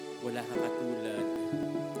Wala kang katulad.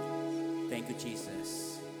 Thank you,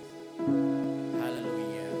 Jesus.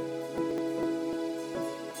 Hallelujah.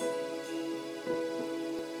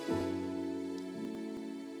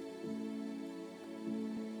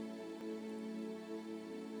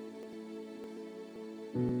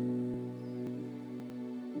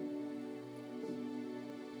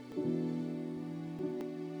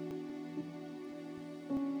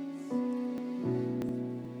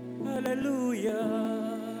 Hallelujah.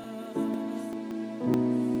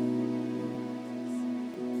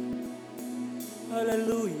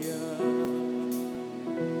 Hallelujah.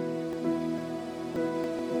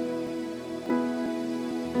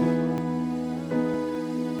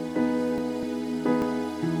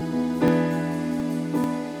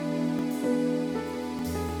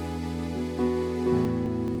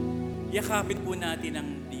 Yakapin po natin ang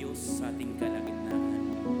Diyos sa ating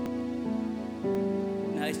kalagitnaan.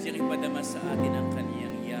 Nais niyang ipadama sa atin ang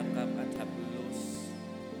kaniyang yakap at haplos.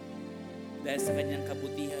 Dahil sa kanyang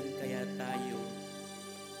kabutihan, kaya tayo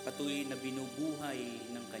patuloy na binubuhay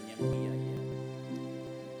ng kanyang biyaya.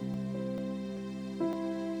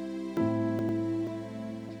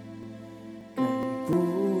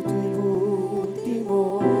 Buti-buti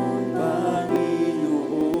mo,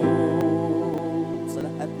 Panginoon, sa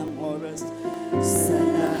lahat ng oras, sa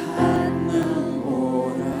lahat ng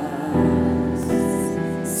oras,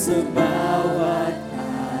 sa bawat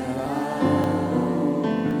araw,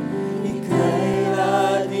 ika'y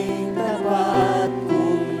laging tapat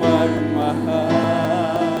kong magmahal.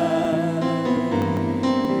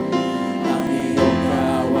 Ang iyong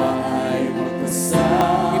kawa ay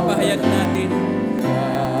magpasaway. Ipahayag natin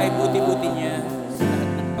kay buti-buti niya sa lahat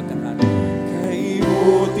ng pagkakataon. Kay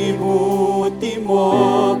buti-buti mo,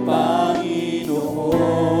 Panginoon,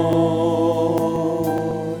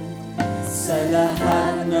 sa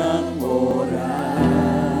lahat ng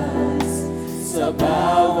oras, sa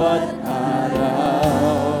bawat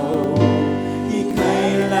araw,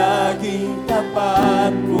 ika'y laging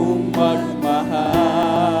tapat kong magmahal.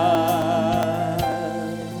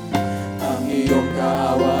 Ang iyong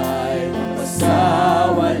kawa ay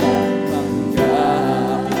mapasawalang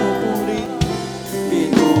hanggang.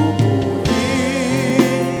 Pinupuri,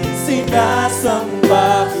 sinasamba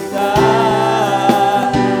kita.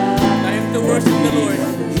 Time to worship the Lord.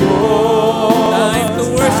 Diyos, Time to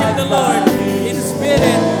worship the Lord in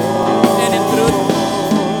spirit and in truth.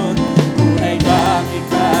 tunay ngang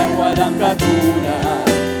ika'y walang katulad.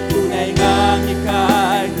 Tunay ngang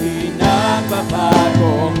ika'y di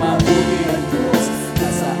nagbabago. Mabuti ang Diyos na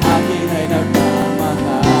sa akin ay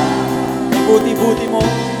nagmamahal. Kay buti-buti mo,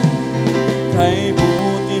 kay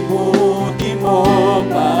buti-buti mo,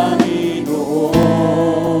 Panginoon,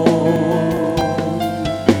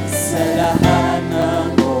 sa lahat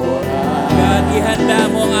ng oras. God, ihanda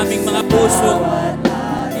mo ang aming mga puso.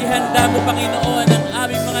 Ihanda mo, Panginoon, ang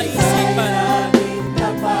aming mga isipan.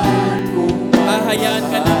 Hahayaan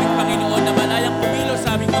ka namin, Panginoon, na malayang pumilo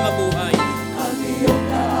sa aming mga buhay. Ang iyong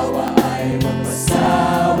kawa ay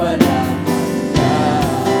magpasawalang hanggan.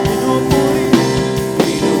 Pinupuri,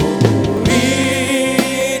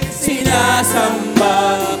 sinasamba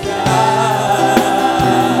ka.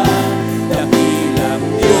 Dakilang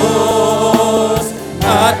Diyos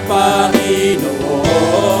at Panginoon.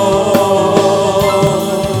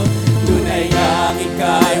 Tunay ngang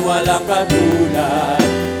ika'y walang katulad.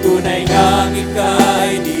 Tunay ngang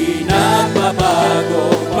ika'y di nagbabago.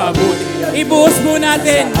 Mabuti ang Ibuhos mo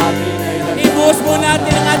natin. sa akin ay Ibuhos mo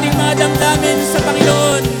natin ang ating mga damdamin sa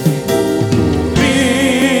Panginoon.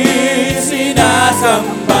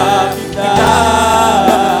 Sinasamba kita.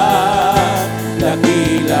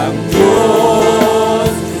 Dakilang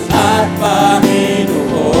Diyos at Panginoon.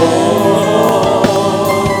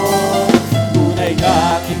 Tunay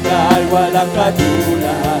ngang ika'y walang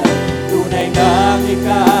katulad. Tunay ngang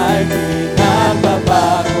ika'y di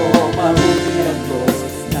nagbabago. Mabuti ang Diyos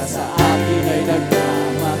na sa akin ay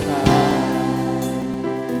nagmamahal.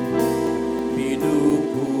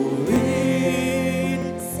 Pinupuri,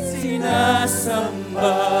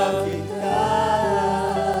 sinasamba kita.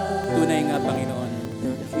 Tunay nga, Panginoon.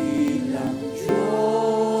 Dakilang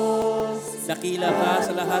Diyos, Dakila ka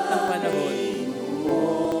sa lahat ng panahon.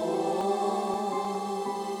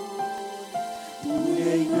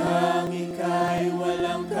 tunay ngang ika'y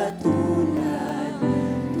walang katulad.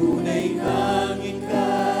 Tunay ngang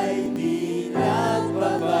ika'y di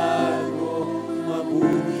nagbabago.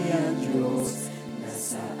 Mabuti ang Diyos na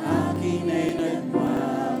sa akin ay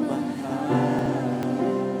nagmamahal.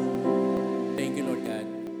 Thank you, Lord God.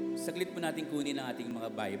 Saglit po natin kunin ang ating mga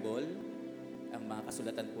Bible, ang mga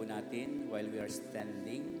kasulatan po natin while we are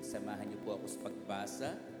standing. Samahan niyo po ako sa pagbasa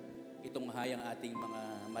itong hayang ating mga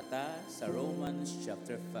mata sa Romans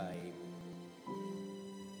chapter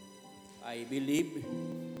 5. I believe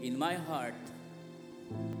in my heart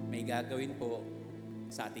may gagawin po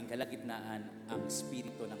sa ating kalagitnaan ang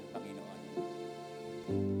Espiritu ng Panginoon.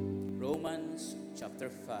 Romans chapter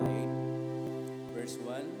 5, verse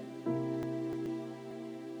 1.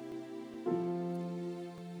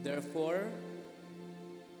 Therefore,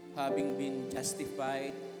 having been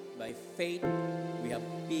justified by faith, we have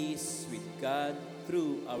peace with God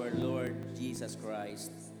through our Lord Jesus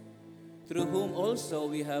Christ, through whom also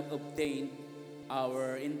we have obtained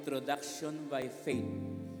our introduction by faith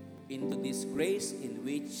into this grace in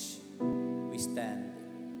which we stand,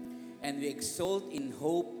 and we exult in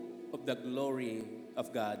hope of the glory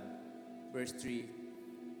of God. Verse 3.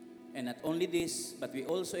 And not only this, but we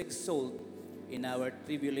also exult in our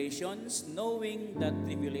tribulations, knowing that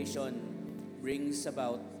tribulation brings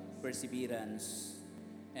about perseverance,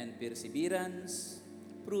 and perseverance,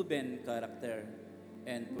 proven character,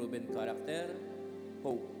 and proven character,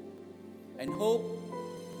 hope. And hope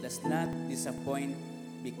does not disappoint,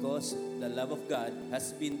 because the love of God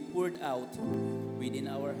has been poured out within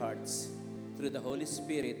our hearts through the Holy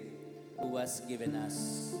Spirit who was given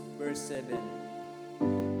us. Verse 7.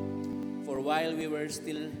 For while we were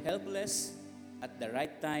still helpless, at the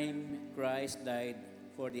right time, Christ died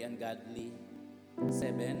for the ungodly.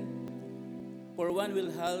 7. For one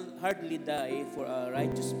will hardly die for a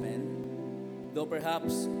righteous man, though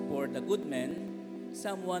perhaps for the good man,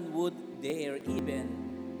 someone would dare even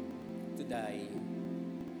to die.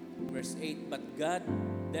 Verse 8. But God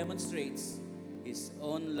demonstrates His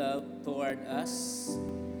own love toward us,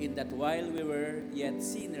 in that while we were yet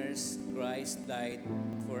sinners, Christ died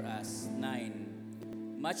for us.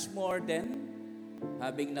 9. Much more then,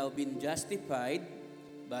 having now been justified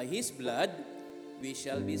by His blood, we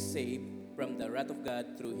shall be saved from the wrath of God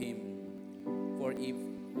through Him. For if,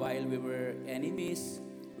 while we were enemies,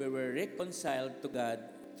 we were reconciled to God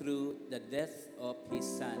through the death of His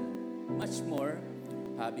Son, much more,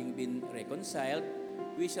 having been reconciled,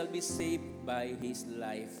 we shall be saved by His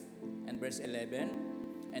life. And verse 11,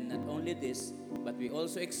 and not only this, but we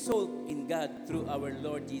also exult in God through our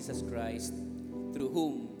Lord Jesus Christ, through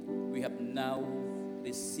whom we have now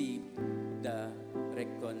received the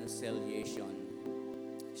reconciliation.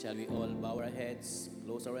 Shall we all bow our heads,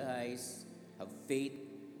 close our eyes, have faith?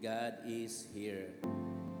 God is here.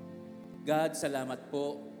 God, salamat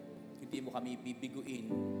po. Hindi mo kami bibiguin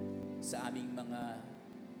sa aming mga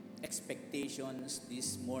expectations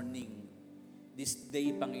this morning, this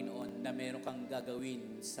day, Panginoon, na meron kang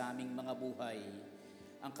gagawin sa aming mga buhay.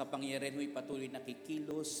 Ang kapangyarihan mo'y patuloy na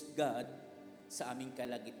kikilos, God, sa aming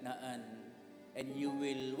kalagitnaan. And you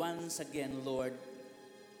will once again, Lord,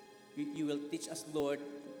 you will teach us, Lord,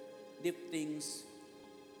 deep things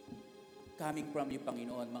coming from you,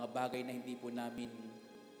 Panginoon. Mga bagay na hindi po namin,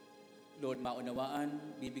 Lord,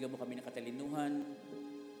 maunawaan. Bibigyan mo kami ng katalinuhan,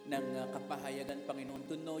 ng kapahayagan, Panginoon,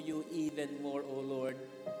 to know you even more, O Lord,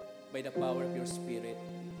 by the power of your Spirit.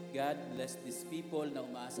 God, bless these people na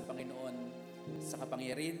umaasa, Panginoon, sa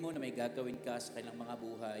kapangyarihan mo na may gagawin ka sa kanilang mga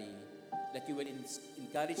buhay. That you will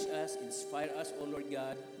encourage us, inspire us, O Lord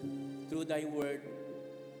God, through Thy Word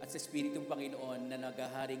at sa Espiritong Panginoon na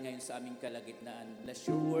naghahari ngayon sa aming kalagitnaan. Bless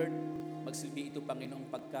your Word. Magsilbi ito, Panginoong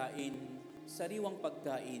pagkain, sariwang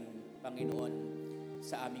pagkain, Panginoon,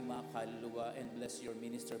 sa aming mga kaluluwa, and bless your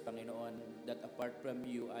minister, Panginoon, that apart from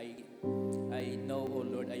you, I know, O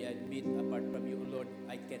Lord, I admit, apart from you, O Lord,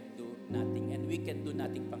 I can do nothing, and we can do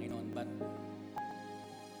nothing, Panginoon, but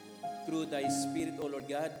through Thy Spirit, O Lord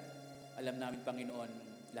God, alam namin, Panginoon,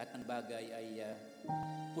 lahat ng bagay ay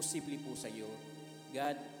posible po sa iyo.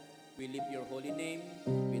 God, we lift your holy name,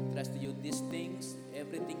 we trust to you these things,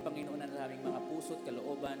 everything, Panginoon, ang aming mga puso at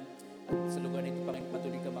kalooban. Sa lugar nito, Panginoon,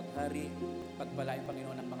 patuloy ka maghari. Pagpalain,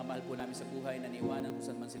 Panginoon, ang mga mahal po namin sa buhay na niiwanan kung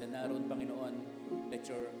saan man sila naroon, Panginoon. Let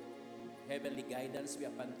your heavenly guidance be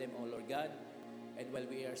upon them, O Lord God. And while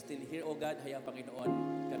we are still here, O God, hayang, Panginoon,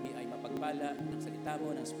 kami ay mapagpala ng salita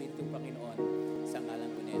mo, ng Espiritu, Panginoon, sa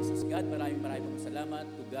ngalan po ni Jesus. God, maraming pong salamat.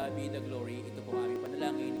 To God be the glory. Ito po ang aming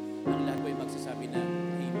panalangin. Ang lahat po ay magsasabi ng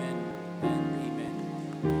Amen and Amen.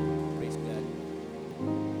 Praise God.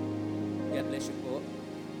 God bless you po.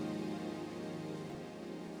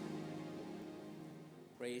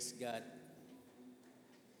 Praise God.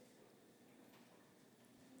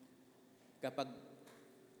 Kapag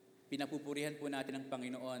pinapupurihan po natin ang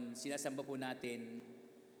Panginoon, sinasamba po natin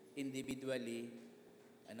individually,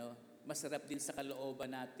 masarap din sa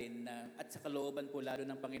kalooban natin at sa kalooban po lalo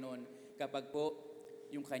ng Panginoon kapag po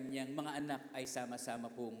yung kanyang mga anak ay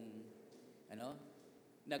sama-sama pong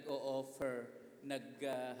nag-o-offer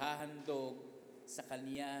naghahandog sa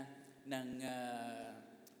kanya ng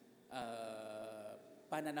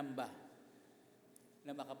pananamba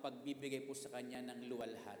na makapagbibigay po sa kanya ng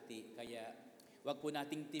luwalhati. Kaya wag po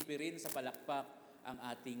nating tipirin sa palakpak ang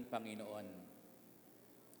ating Panginoon.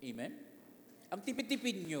 Amen? Ang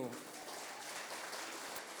tipid-tipid nyo.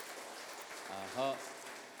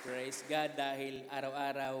 Praise God, dahil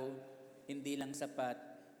araw-araw hindi lang sapat,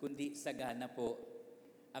 kundi sagana po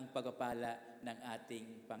ang pagpapala ng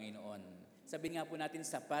ating Panginoon. Sabi nga po natin,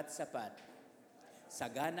 sapat-sapat,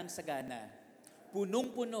 saganang-sagana,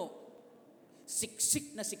 punong-puno,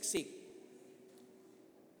 siksik na siksik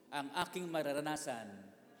ang aking mararanasan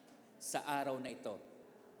sa araw na ito.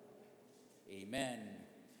 Amen.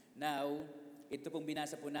 Now, ito pong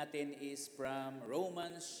binasa po natin is from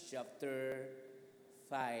Romans chapter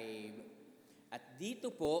 5. At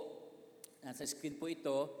dito po, nasa screen po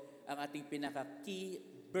ito, ang ating pinaka-key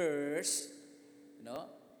verse, no?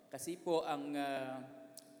 Kasi po ang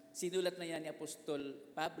sinulat na yan ni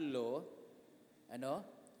Apostol Pablo,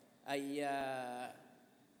 ay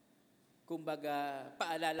kumbaga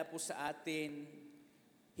paalala po sa atin,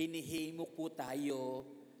 hinihimok po tayo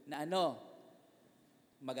na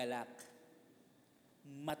magalak,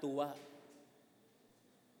 matuwa,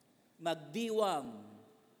 magdiwang.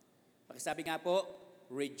 Pakisabi nga po,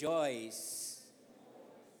 rejoice.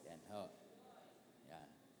 Yan ho. Yan.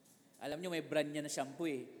 Alam nyo, may brand niya na shampoo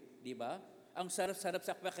di ba? Ang sarap-sarap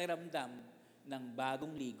sa pakiramdam ng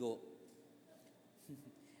bagong ligo.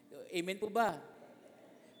 Amen po ba?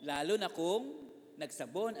 Lalo na kung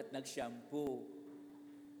nagsabon at nagshampoo.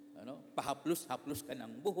 Pahaplos-haplos ka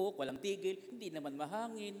ng buhok, walang tigil, hindi naman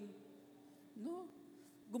mahangin. No?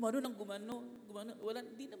 Gumano,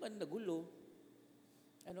 hindi naman nagulo.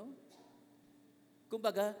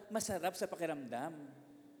 Kumbaga, masarap sa pakiramdam.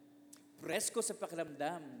 Presko sa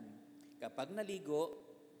pakiramdam. Kapag naligo,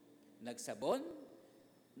 nagsabon,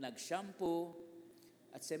 nagshampoo,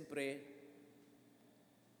 at siyempre,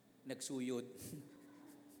 nagsuyod.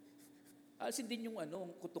 Alisin din yung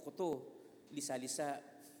kuto-kuto, lisa-lisa.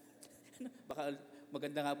 Baka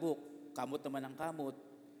maganda nga buhok, kamot naman ang kamot.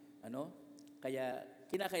 Kaya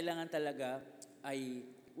kinakailangan talaga ay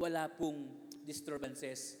wala pong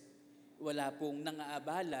disturbances, wala pong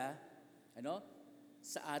nangaabala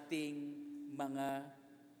sa ating mga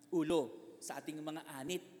ulo, sa ating mga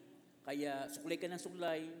anit. Kaya suklay ka ng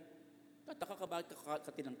suklay, kataka ka bakit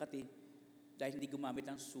katinangkati dahil hindi gumamit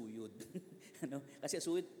ng suyod. Kasi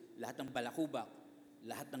suyod, lahat ng balakubak,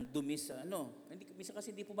 lahat ng dumi sa minsan kasi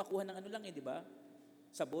hindi po makuha ng lang di ba?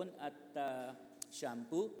 Sabon at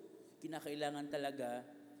shampoo, kinakailangan talaga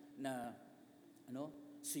na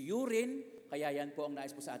suyurin, kaya yan po ang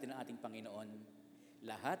nais po sa atin ng ating Panginoon.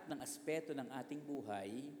 Lahat ng aspeto ng ating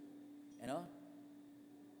buhay,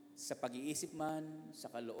 sa pag-iisip man, sa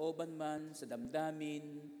kalooban man, sa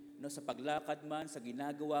damdamin, sa paglakad man, sa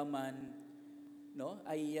ginagawa man,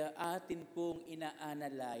 ay atin pong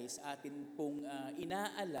ina-analyze, atin pong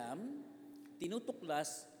inaalam,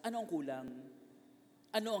 tinutuklas, ano ang kulang,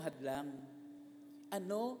 ano ang hadlang,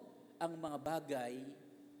 ano ang mga bagay,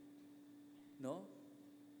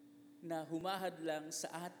 na humahadlang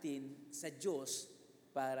sa atin, sa Diyos,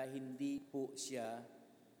 para hindi po siya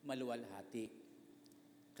maluwalhati.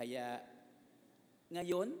 Kaya,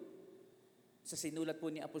 ngayon, sa sinulat po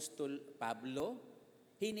ni Apostol Pablo,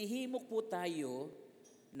 hinihimok po tayo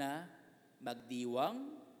na magdiwang,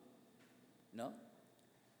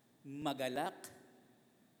 magalak,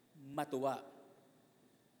 matuwa.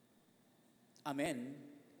 Amen.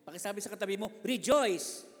 Pakisabi sa katabi mo,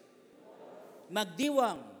 rejoice!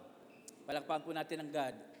 Magdiwang! Palakpakan po natin ang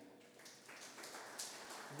God.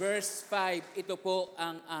 Verse 5, ito po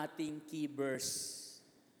ang ating key verse.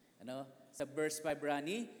 Sa verse 5,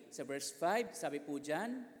 Rani, sa verse 5, sabi po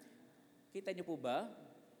dyan, kita niyo po ba?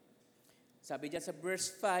 Sabi dyan sa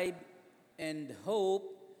verse 5, and hope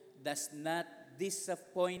does not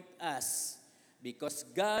disappoint us because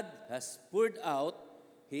God has poured out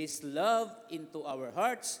His love into our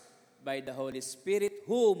hearts by the Holy Spirit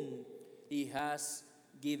whom He has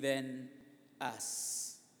given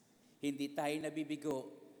us. Hindi tayo nabibigo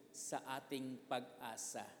sa ating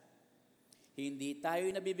pag-asa. Hindi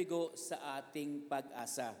tayo nabibigo sa ating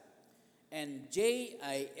pag-asa. And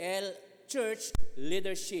JIL Church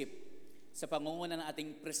Leadership, sa pangunguna ng ating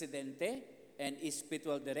Presidente and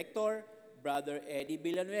Spiritual Director, Brother Eddie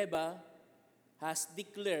Villanueva, has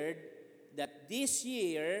declared that this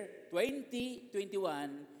year,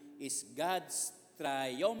 2021, is God's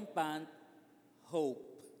triumphant hope.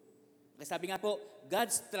 Sabi nga po,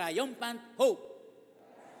 God's triumphant hope.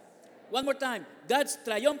 One more time, God's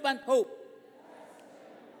triumphant hope.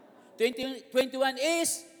 2021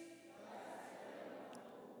 is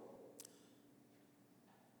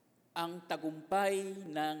ang tagumpay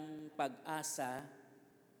ng pag-asa,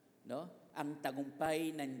 no? Ang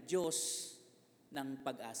tagumpay ng Diyos ng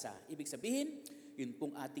pag-asa. Ibig sabihin, yun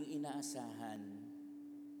pong ating inaasahan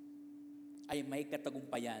ay may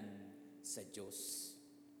katagumpayan sa Diyos.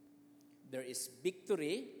 There is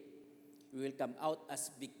victory. We will come out as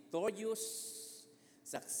victorious,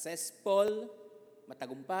 successful,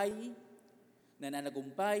 matagumpay,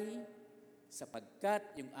 nananagumpay,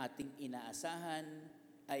 sapagkat yung ating inaasahan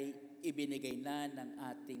ay ibinigay na ng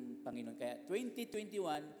ating Panginoon. Kaya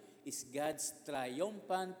 2021 is God's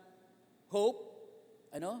triumphant hope.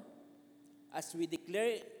 As we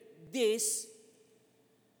declare this,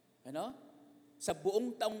 sa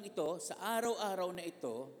buong taong ito, sa araw-araw na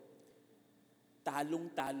ito,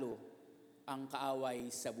 talong-talo ang kaaway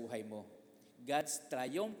sa buhay mo. God's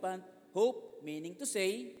triumphant hope, meaning to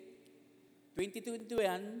say,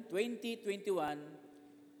 2021,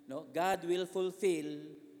 God will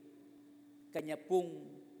fulfill kanya pong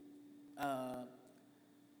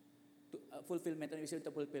fulfillment, ano yung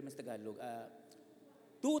fulfillment sa Tagalog?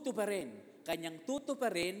 Tutuparin. Kanyang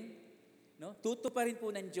tutuparin, tutuparin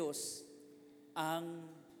po ng Diyos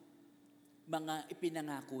ang mga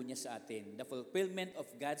ipinangako niya sa atin. The fulfillment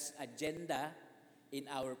of God's agenda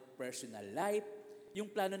in our personal life.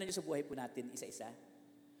 Yung plano ng Diyos sa buhay po natin isa-isa.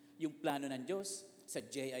 Yung plano ng Diyos sa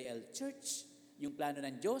JIL Church. Yung plano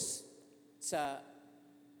ng Diyos sa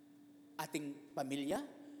ating pamilya.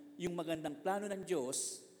 Yung magandang plano ng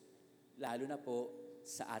Diyos, lalo na po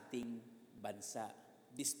sa ating bansa.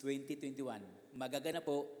 This 2021, magaganap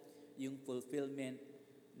po yung fulfillment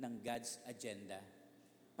ng God's agenda.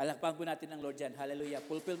 Palakpakan po natin ng Lord dyan. Hallelujah.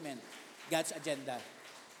 Fulfillment. God's agenda.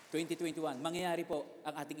 2021. Mangyayari po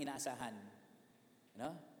ang ating inaasahan.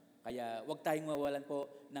 Kaya huwag tayong mawalan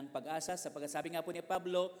po ng pag-asa. Sapagkat sabi nga po ni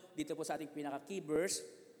Pablo, dito po sa ating pinaka-key verse,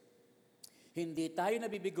 hindi tayo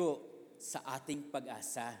nabibigo sa ating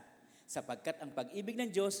pag-asa. Sapagkat ang pag-ibig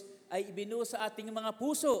ng Diyos ay ibinuo sa ating mga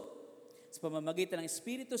puso sa pamamagitan ng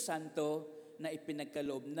Espiritu Santo na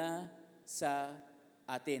ipinagkaloob na sa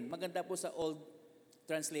atin. Maganda po sa Old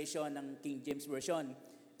Translation ng King James Version.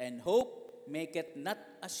 And hope maketh not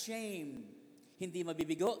ashamed. Hindi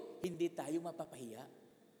mabibigo, hindi tayo mapapahiya.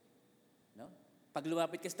 Pag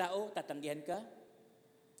lumapit ka sa tao, tatanggihan ka.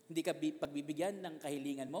 Hindi ka pagbibigyan ng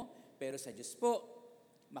kahilingan mo. Pero sa Diyos po,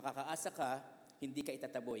 makakaasa ka, hindi ka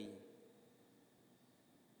itataboy.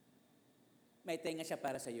 May tenga siya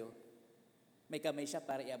para sa iyo. May kamay siya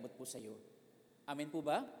para iabot po sa iyo. Amen po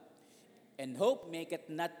ba? And hope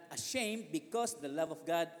maketh not ashamed because the love of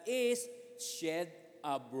God is shed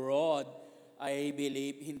abroad. I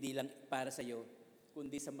believe, hindi lang para sa iyo,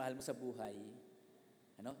 kundi sa mahal mo sa buhay.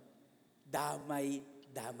 Damay.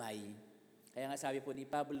 Kaya nga sabi po ni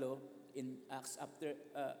Pablo in Acts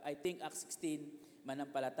Acts 16,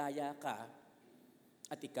 manampalataya ka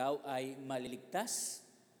at ikaw ay maliligtas,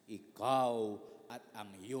 ikaw at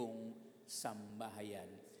ang iyong sambahayan.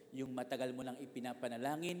 Yung matagal mo lang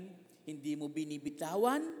ipinapanalangin, hindi mo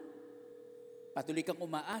binibitawan, patuloy kang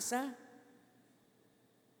umaasa,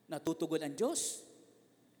 natutugon ang Diyos.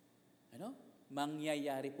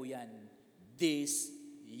 Mangyayari po yan this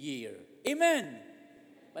year. Amen!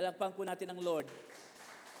 Palakpakan po natin ang Lord.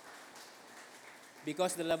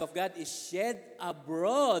 Because the love of God is shed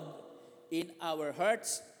abroad in our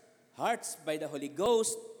hearts by the Holy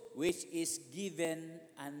Ghost, which is given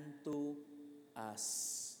unto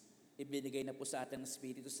us. Ibinigay na po sa atin ng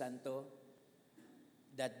Espiritu Santo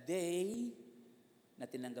that day na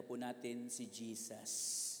tinanggap po natin si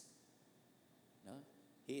Jesus.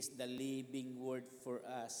 He is the living word for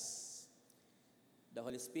us. The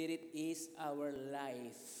Holy Spirit is our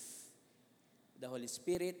life. The Holy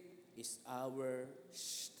Spirit is our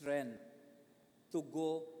strength to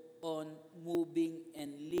go on moving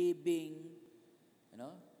and living,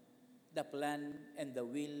 the plan and the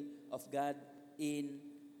will of God in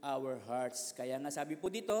our hearts. Kaya nga sabi po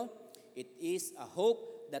dito, it is a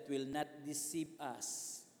hope that will not deceive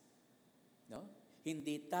us.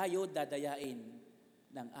 Hindi tayo dadayain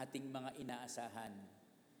ng ating mga inaasahan.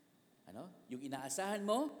 Yung inaasahan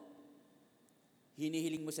mo,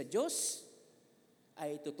 hinihiling mo sa Diyos,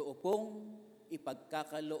 ay totoo pong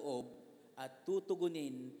ipagkakaloob at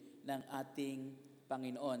tutugunin ng ating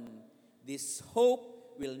Panginoon. This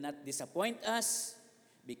hope will not disappoint us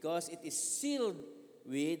because it is sealed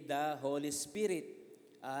with the Holy Spirit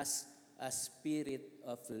as a spirit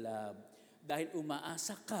of love. Dahil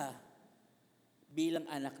umaasa ka bilang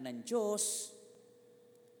anak ng Diyos,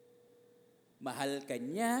 mahal ka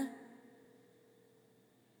niya,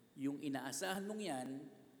 yung inaasahan mong yan,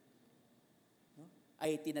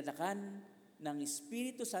 ay tinatakan ng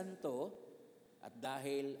Espiritu Santo at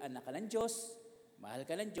dahil anak ka ng Diyos, mahal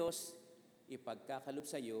ka ng Diyos, ipagkakalob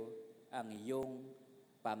sa iyo ang iyong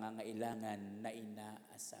pangangailangan na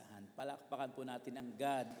inaasahan. Palakpakan po natin ang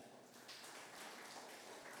God.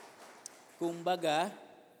 Kumbaga,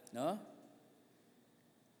 no?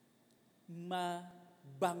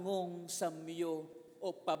 Mabangong samyo o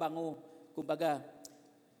pabango. Kumbaga,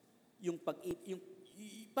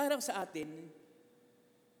 parang sa atin,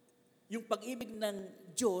 yung pag-ibig ng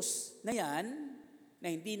Diyos na yan, na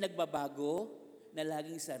hindi nagbabago, na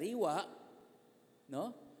laging sariwa,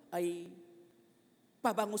 no? Ay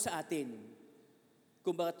pabango sa atin.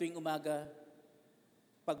 Kumbaga tuwing umaga,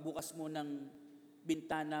 pagbukas mo ng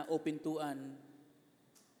bintana o pintuan,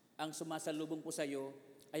 ang sumasalubong po sa iyo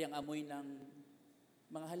ay ang amoy ng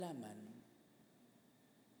mga halaman.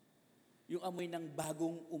 Yung amoy ng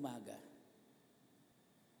bagong umaga.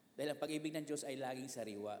 Dahil ang pag-ibig ng Diyos ay laging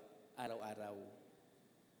sariwa, araw-araw.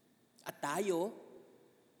 At tayo,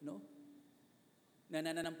 no?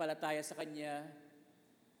 Nananampalataya sa Kanya,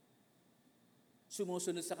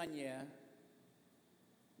 sumusunod sa Kanya,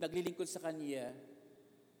 naglilingkod sa Kanya,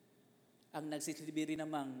 ang nagsisilbi rin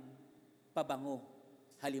namang pabango,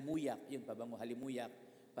 halimuyak, yung pabango, halimuyak,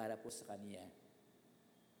 para po sa Kanya.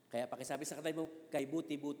 Kaya pakisabi sa katabi mo, kay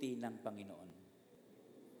buti-buti ng Panginoon.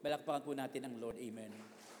 Balakpakan po natin ang Lord. Amen.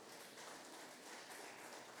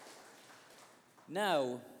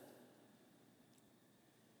 Now,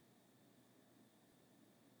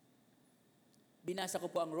 binasa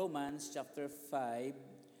ko po ang Romans chapter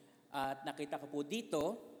 5 at nakita ko po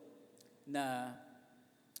dito na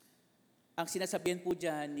ang sinasabihan po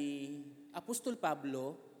dyan ni Apostol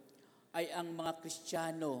Pablo ay ang mga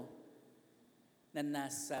Kristiyano na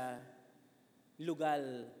nasa lugar,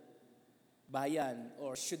 bayan,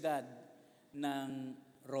 or syudad ng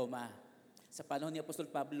Roma. Sa panahon ni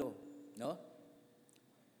Apostol Pablo, no?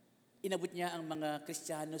 Inabot niya ang mga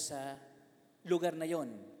Kristiyano sa lugar na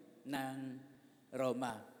yon ng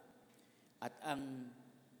Roma. At ang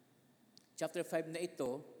chapter 5 na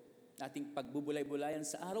ito, ating pagbubulay-bulayan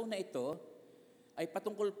sa araw na ito, ay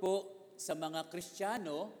patungkol po sa mga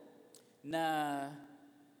Kristiyano na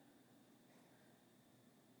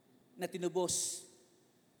tinubos,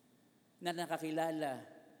 na nakakilala.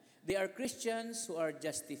 They are Christians who are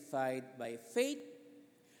justified by faith,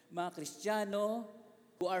 mga Kristiyano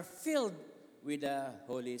who are filled with the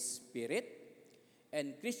Holy Spirit,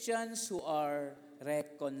 and Christians who are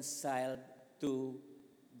reconciled to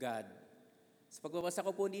God. Sa pagbabasa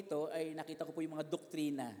ko po dito, ay nakita ko po yung mga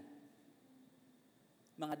doktrina,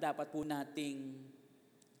 mga dapat po nating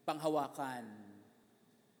panghawakan,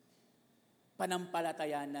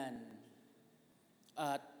 panampalatayanan,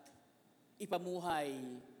 at ipamuhay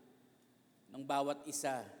ng bawat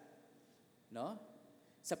isa, no?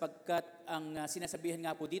 Sapagkat ang sinasabihan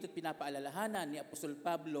nga po dito at pinapaalalahanan ni Apostol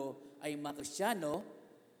Pablo ay mga Kristiyano,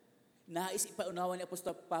 nais ipaunawa ni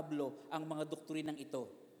Apostol Pablo ang mga doktrinang ito,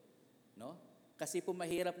 no? Kasi po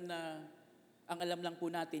mahirap na ang alam lang po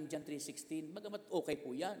natin John 3:16, bagamat okay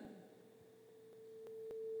po 'yan.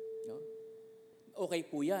 No? Okay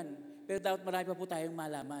po 'yan, pero dapat marami pa po tayong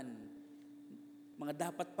malaman. Mga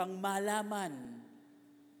dapat pang malaman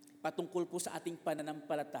patungkol po sa ating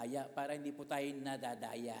pananampalataya para hindi po tayo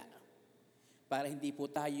nadadaya, para hindi po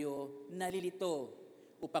tayo nalilito,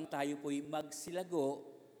 upang tayo po'y magsilago,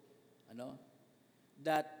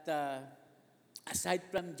 that aside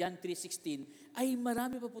from John 3:16, ay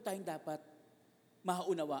marami pa po tayong dapat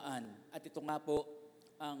maunawaan. At ito nga po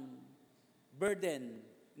ang burden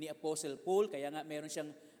ni Apostle Paul, kaya nga meron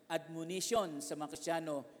siyang admonition sa mga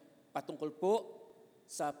Kristiyano patungkol po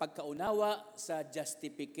sa pagkaunawa sa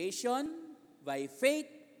justification by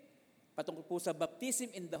faith, patungkol po sa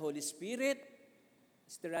baptism in the Holy Spirit.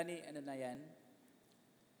 Mr. Rani, ano na yan?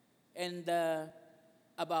 And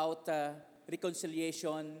about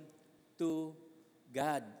reconciliation to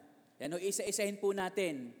God. Yan, isa-isahin po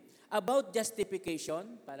natin. About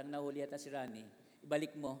justification, parang nahuli yata si Rani.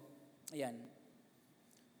 Ibalik mo. Ayan.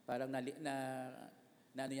 Parang na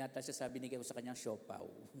ano yata siya sabi ni ko sa kanyang siopaw.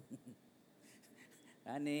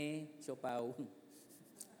 Rani, siopaw.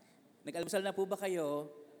 Nag-almusal na po ba kayo?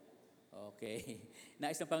 Okay.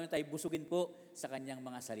 Nais ng Panginoon tayo busugin po sa kanyang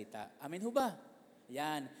mga salita. Amen ho ba?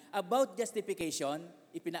 Yan. About justification,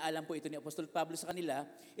 ipinaalam po ito ni Apostol Pablo sa kanila.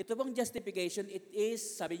 Ito bang justification, it is,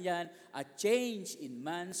 sabi niyan, a change in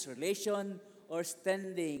man's relation or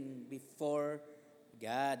standing before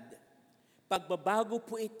God. Pagbabago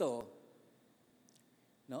po ito,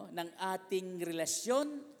 no, ng ating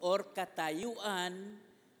relasyon or katayuan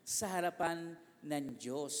sa harapan ng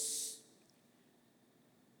Diyos.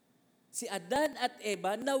 Si Adan at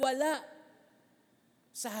Eva nawala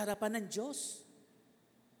sa harapan ng Diyos.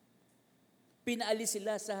 Pinaalis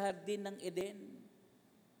sila sa hardin ng Eden.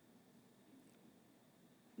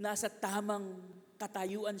 Nasa tamang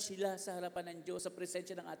katayuan sila sa harapan ng Diyos, sa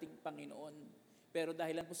presensya ng ating Panginoon. Pero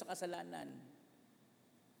dahil lang po sa kasalanan,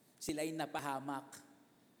 sila'y napahamak,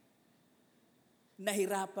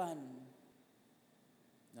 nahirapan,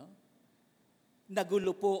 no?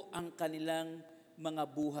 Nagulo po ang kanilang mga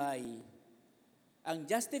buhay. Ang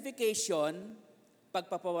justification,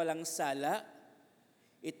 pagpapawalang sala,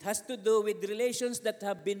 it has to do with relations that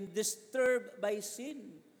have been disturbed by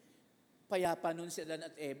sin. Payapa nun si Adan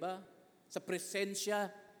at Eva sa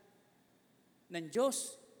presensya ng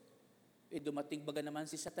Diyos. Dumating baga naman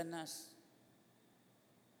si Satanas.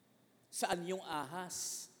 Saan yung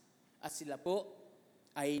ahas? At sila po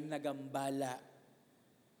ay nagambala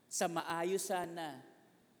sa maayos sana,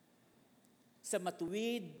 sa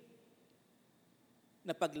matuwid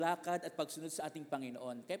na paglakad at pagsunod sa ating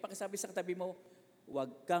Panginoon. Kaya pakisabi sa katabi mo,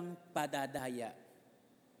 huwag kang padadaya.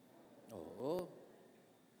 Oo.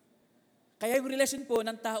 Kaya yung relasyon po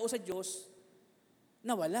ng tao sa Diyos,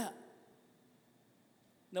 nawala.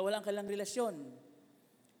 Nawala ang kanilang relasyon.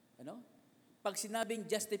 Ano? Pag sinabing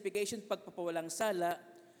justification, pagpapawalang sala,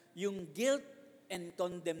 yung guilt and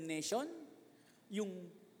condemnation, yung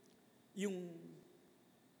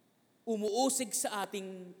umuusig sa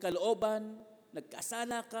ating kalooban,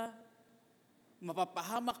 nagkasala ka,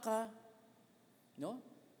 mapapahamak ka, no?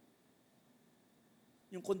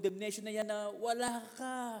 Yung condemnation na yan na wala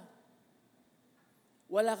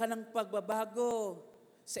ka ng pagbabago,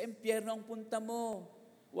 sa impyerno ang punta mo,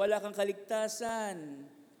 wala kang kaligtasan,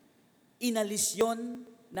 inalis yun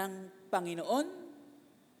ng Panginoon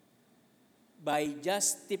by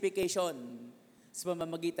justification sa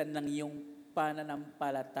pamamagitan ng iyong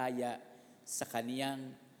pananampalataya sa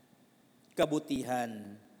kaniyang kabutihan.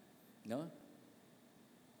 No?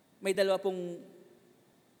 May dalawa pong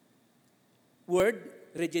word,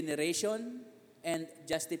 regeneration and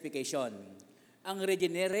justification. Ang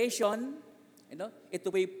regeneration, ito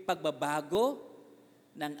po yung pagbabago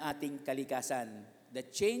ng ating kalikasan.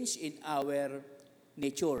 The change in our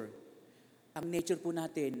nature. Ang nature po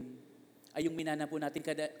natin ay yung minana po natin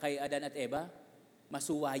kay Adan at Eva,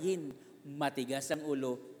 masuwayin, matigas ang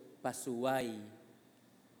ulo, pasaway.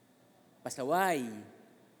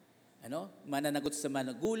 Mananagot sa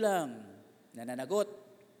magulang, nananagot.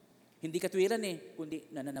 Hindi katwiran kundi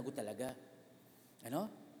nananagot talaga.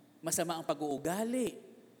 Masama ang pag-uugali.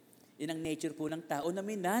 Yan ang nature po ng tao na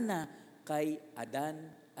minana kay Adan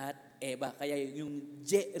at Eva. Kaya yung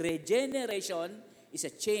regeneration is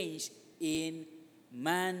a change in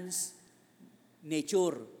man's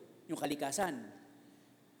nature, yung kalikasan.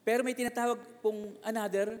 Pero may tinatawag pong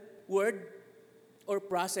another word or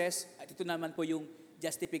process, at ito naman po yung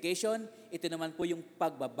justification, ito naman po yung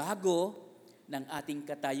pagbabago ng ating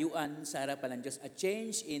katayuan sa harapan ng Diyos, a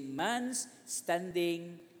change in man's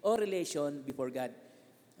standing or relation before God.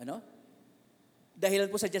 Dahilan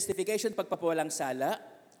po sa justification, pagpapawalang sala,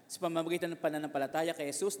 sa pamamagitan ng pananampalataya kay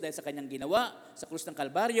Jesus dahil sa kanyang ginawa sa krus ng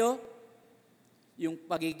Kalbaryo, yung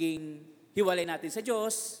pagiging hiwalay natin sa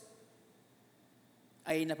Diyos,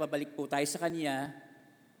 ay napabalik po tayo sa Kanya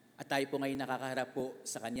at tayo po ngayon nakakaharap po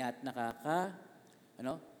sa Kanya at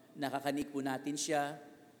nakakanig po natin siya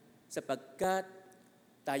sapagkat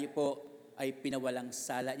tayo po ay pinawalang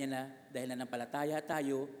sala niya na dahil nanampalataya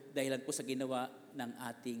tayo dahilan po sa ginawa ng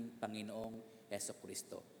ating Panginoong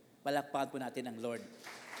Jesucristo. Palakpakan po natin ang Lord.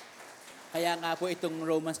 Kaya nga po itong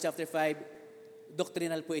Romans chapter 5,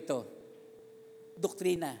 doctrinal po ito.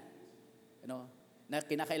 Doktrina. Na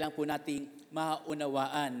kinakailangan po nating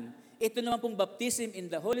maunawaan. Ito naman pong baptism in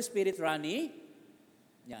the Holy Spirit, Rani.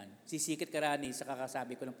 Yan. Sisikit ka, Rani, sa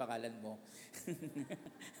kakasabi ko ng pangalan mo.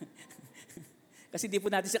 Kasi di po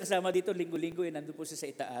natin siya kasama dito, linggo-linggo, nandun po siya sa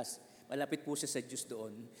itaas. Malapit po siya sa Diyos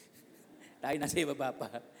doon. Tayo nasa ibaba pa.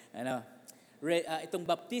 Itong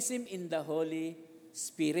baptism in the Holy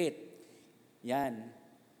Spirit. Yan.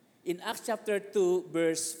 In Acts chapter 2,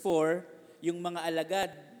 verse 4, yung mga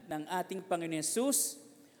alagad ng ating Panginoon Yesus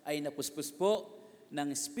ay napuspos po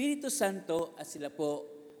ng Espiritu Santo at sila po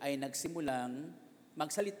ay nagsimulang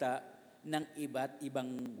magsalita ng iba't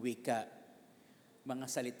ibang wika. Mga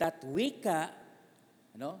salita at wika,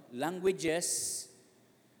 languages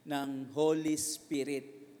ng Holy Spirit.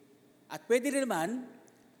 At pwede rin naman,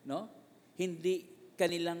 hindi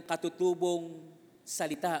kanilang katutubong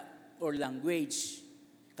salita or language.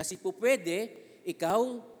 Kasi po pwede,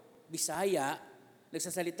 ikaw, Bisaya,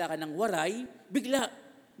 nagsasalita ka ng waray, bigla,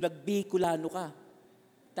 nagbikulano ka.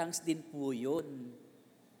 Thanks din po yun.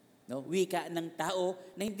 No? Wika ng tao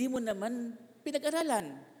na hindi mo naman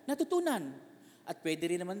pinag-aralan, natutunan. At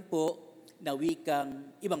pwede rin naman po na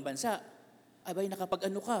wikang ibang bansa. Abay,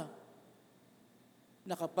 nakapag-ano ka?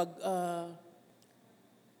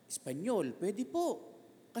 Espanyol, pwede po.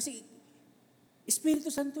 Kasi Espiritu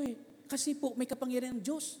Santo eh. Kasi po may kapangyarihan ng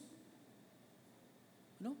Diyos.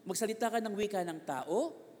 No? Magsalita ka ng wika ng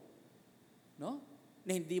tao, no?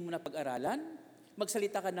 Na hindi mo na pag-aralan.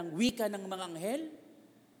 Magsalita ka ng wika ng mga anghel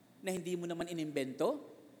na hindi mo naman inimbento.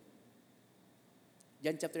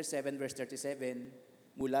 John chapter 7 verse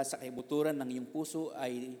 37, mula sa kaibuturan ng iyong puso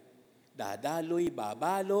ay dadaloy,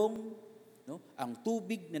 babalong, no? Ang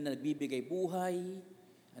tubig na nagbibigay buhay,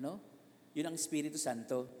 ano? Yun ang Espiritu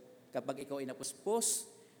Santo. Kapag ikaw ay napuspos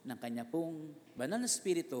ng kanya pong banal na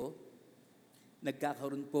Espiritu,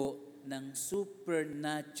 nagkakaroon po ng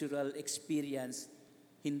supernatural experience,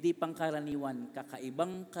 hindi pangkaraniwan,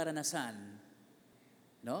 kakaibang karanasan,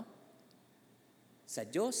 no? Sa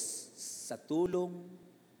Diyos, sa tulong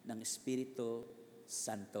ng Espiritu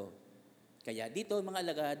Santo. Kaya dito mga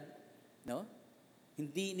alagad, no?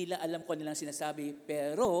 Hindi nila alam kung nilang sinasabi,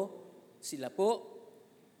 pero sila po,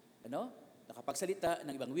 ano? Nakapagsalita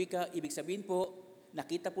ng ibang wika, ibig sabihin po,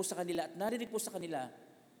 nakita po sa kanila at narinig po sa kanila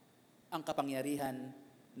ang kapangyarihan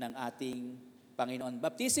ng ating Panginoon.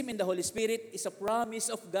 Baptism in the Holy Spirit is a promise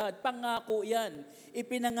of God. Pangako yan.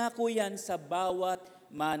 Ipinangako yan sa bawat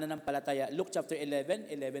mananampalataya. Luke chapter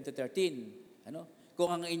 11, 11 to 13. Ano?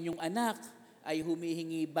 Kung ang inyong anak ay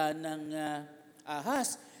humihingi ba ng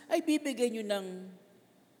ahas, ay bibigay nyo ng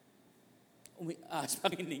ahas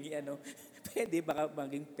pang hiningi. Ano? Pwede baka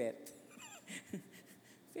maging pet.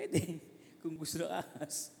 Pwede kung gusto ng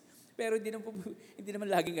ahas. Pero hindi naman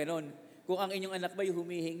laging ganon. Kung ang inyong anak ba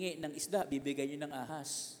humihingi ng isda, bibigay nyo ng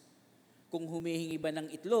ahas. Kung humihingi ba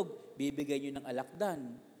ng itlog, bibigay nyo ng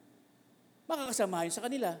alakdan. Makakasama yun sa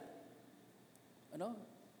kanila. Ano?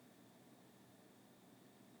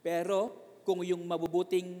 Pero kung yung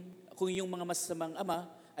mga masasamang ama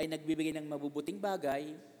ay nagbibigay ng mabubuting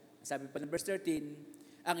bagay, sabi pa ng verse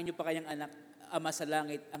 13, ang inyo pa kayang anak, ama sa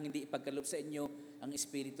langit, ang hindi ipagkaloob sa inyo, ang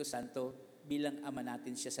Espiritu Santo, bilang ama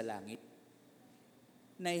natin siya sa langit.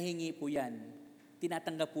 Nahihingi po yan.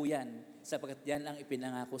 Tinatanggap po yan. Sapagkat yan ang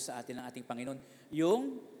ipinangako sa atin ng ating Panginoon.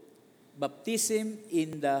 Yung baptism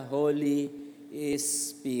in the Holy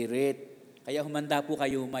Spirit. Kaya humanda po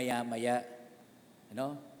kayo maya-maya.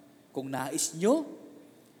 Ano? Kung nais nyo,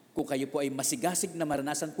 kung kayo po ay masigasig na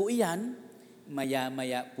maranasan po iyan,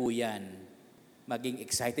 maya-maya po yan. Maging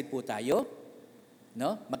excited po tayo.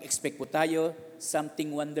 No? Mag-expect po tayo,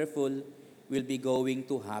 something wonderful will be going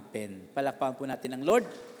to happen. Palakpakan po natin ang Lord.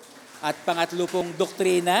 At pangatlo pong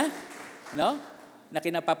doktrina, no? Na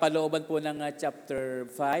kinapapalooban po ng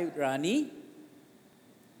chapter 5, Rani.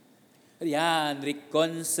 Yan,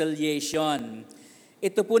 reconciliation.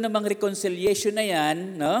 Ito po namang reconciliation na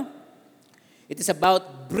yan, no? It is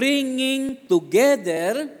about bringing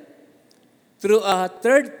together through a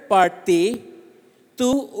third party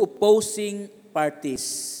two opposing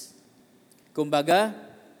parties.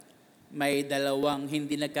 Kumbaga, may dalawang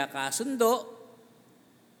hindi nagkakasundo,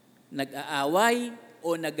 nag-aaway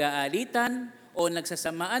o nag-aalitan o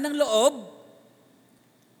nagsasamaan ng loob,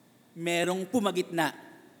 merong pumagitna.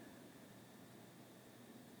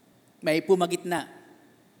 May pumagitna.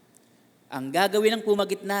 Ang gagawin ng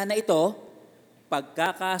pumagitna na ito,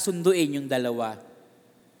 pagkakasunduin yung dalawa.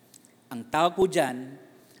 Ang tawag po dyan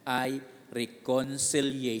ay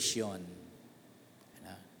reconciliation.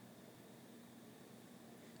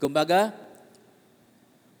 Kumbaga,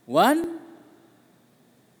 1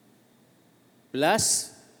 plus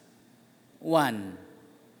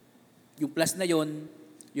 1. Yung plus na yun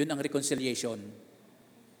ang reconciliation.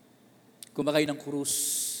 Kumbaga yun ang krus.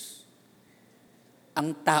 Ang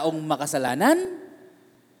taong makasalanan,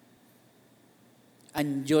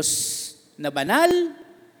 ang Diyos na banal,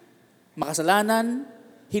 makasalanan,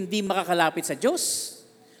 hindi makakalapit sa Diyos,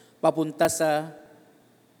 papunta sa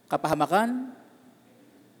kapahamakan,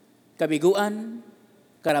 kabiguan,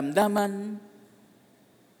 karamdaman,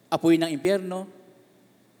 apoy ng impyerno,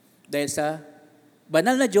 dahil sa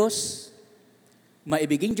banal na Diyos,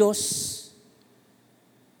 maibiging Diyos,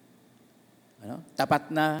 tapat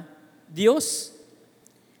na Diyos,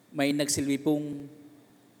 may nagsilbi pong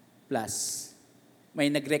plus. May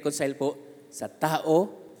nag-reconcile po sa tao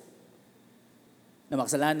na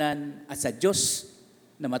makasalanan at sa Diyos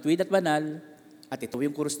na matuwid at banal, at ito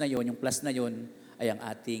yung krus na yon, yung plus na yon, ay ang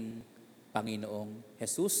ating Panginoong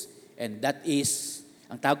Jesus. And that is,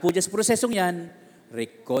 ang tawag po dyan sa prosesong yan,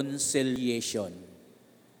 reconciliation.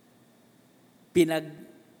 Pinagsama,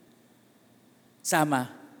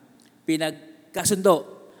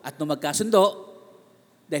 pinagkasundo At nung magkasundo,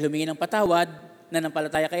 dahil humingi ng patawad,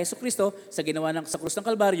 nanampalataya kay Yesu Kristo sa ginawa sa krus ng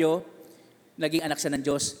Kalbaryo, naging anak siya ng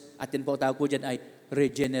Diyos. At yun po tawag po dyan ay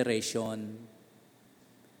regeneration.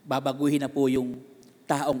 Babaguhin na po yung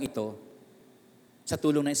taong ito sa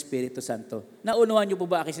tulong ng Espiritu Santo. Naunawaan niyo po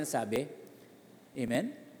ba aking sinasabi?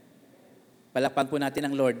 Amen? Palakpan po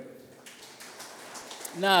natin ang Lord.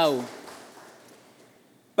 Now,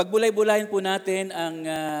 pagbulay-bulayin po natin ang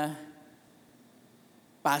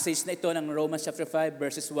passage na ito ng Romans chapter 5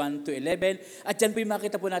 verses 1 to 11. At dyan po yung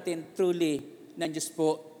makita po natin truly na Diyos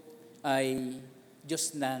po ay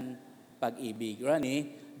Diyos ng pag-ibig.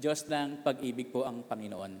 Rani, Diyos ng pag-ibig po ang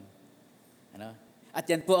Panginoon. Ano? At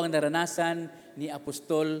yan po ang naranasan ni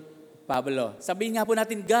Apostol Pablo. Sabihin nga po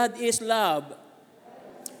natin, God is love.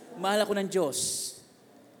 Mahal ako ng Diyos.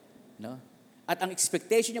 No? At ang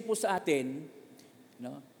expectation niya po sa atin,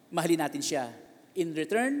 no, mahalin natin siya in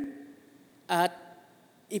return at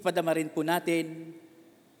ipadama rin po natin,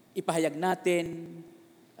 ipahayag natin,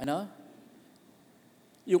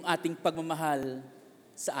 yung ating pagmamahal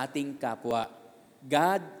sa ating kapwa.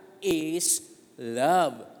 God is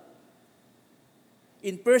love.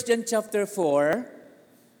 In 1 John chapter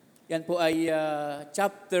 4, yan po ay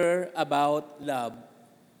chapter about love.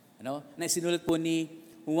 Na isinulat po ni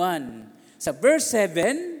Juan. Sa verse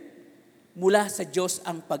 7, mula sa Diyos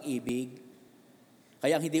ang pag-ibig.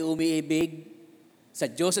 Kaya ang hindi umiibig sa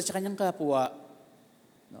Diyos at sa kanyang kapwa,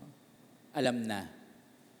 alam na,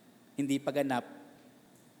 hindi paganap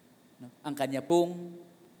ang kanya pong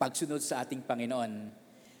pagsunod sa ating Panginoon.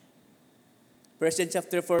 1 John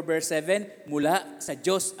chapter 4 verse 7, mula sa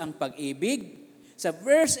Diyos ang pag-ibig. Sa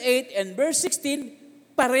verse 8 and verse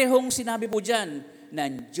 16, parehong sinabi po dyan na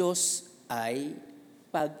ang Diyos ay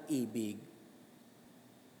pag-ibig.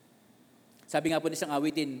 Sabi nga po ng isang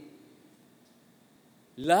awitin,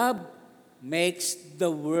 love makes the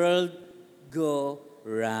world go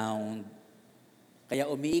round.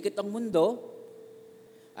 Kaya umiikot ang mundo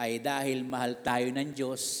ay dahil mahal tayo ng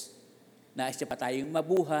Diyos, nais niya pa tayong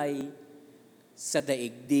mabuhay sa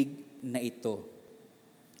daigdig na ito.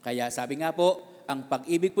 Kaya sabi nga po, ang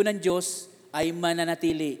pag-ibig po ng Diyos ay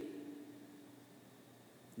mananatili.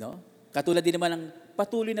 No? Katulad din naman ng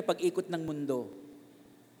patuloy na pag-ikot ng mundo.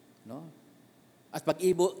 No? At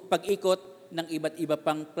pag-ikot ng iba't iba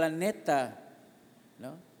pang planeta,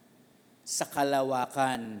 no? Sa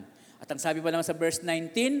kalawakan. At ang sabi pa naman sa verse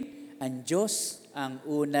 19, ang Diyos ang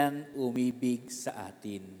unang umibig sa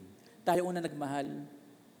atin. Tayo unang nagmahal.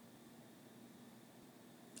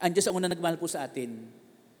 Ang Diyos ang unang nagmahal po sa atin.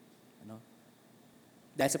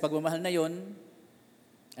 Dahil sa pagmamahal na yon,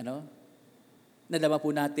 nadama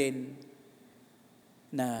po natin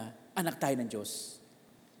na anak tayo ng Diyos.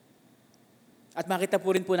 At makita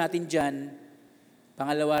po rin po natin dyan,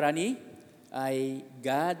 pangalawa Rani, ay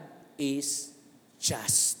God is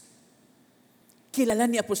just. Kilala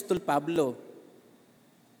ni Apostol Pablo,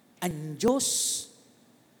 ang Diyos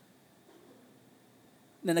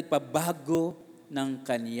na nagpabago ng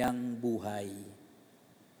kaniyang buhay.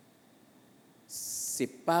 Si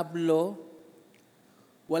Pablo,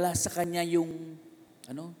 wala sa kanya yung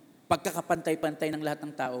pagkakapantay-pantay ng lahat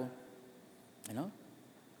ng tao.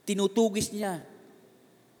 Tinutugis niya.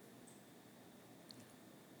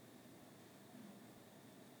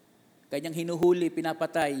 Kanyang hinuhuli,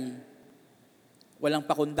 pinapatay. Walang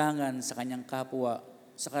pakundangan sa kanyang kapwa,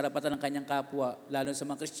 sa karapatan ng kanyang kapwa, lalo sa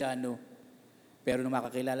mga Kristiyano. Pero nung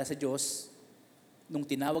makakilala sa Diyos, nung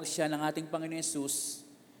tinawag siya ng ating Panginoon Yesus,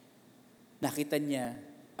 nakita niya,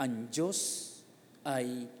 ang Diyos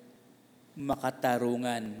ay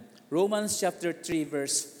makatarungan. Romans chapter 3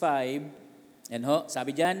 verse 5,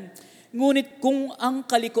 sabi diyan, ngunit kung ang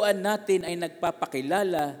kalikuan natin ay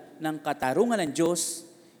nagpapakilala ng katarungan ng Diyos,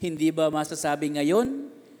 hindi ba masasabi ngayon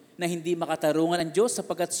na hindi makatarungan ang Diyos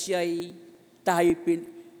sapagkat siya'y tayo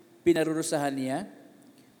pinarurusahan niya?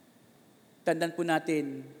 Tandaan po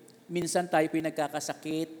natin, minsan tayo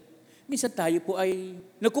pinagkakasakit, minsan tayo po ay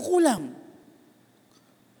nagkukulang.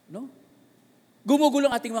 No? Gumugulo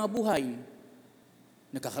ang ating mga buhay.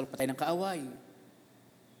 Nagkakaroon pa tayo ng kaaway.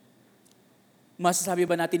 Masasabi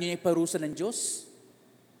ba natin yun ay parusa ng Diyos?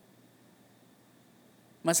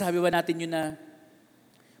 Masasabi ba natin yun na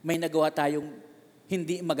may nagawa tayong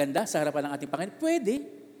hindi maganda sa harapan ng ating Panginoon? Pwede.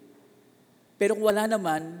 Pero kung wala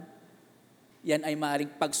naman, yan ay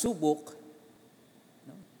maaaring pagsubok.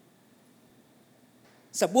 No?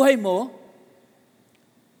 Sa buhay mo,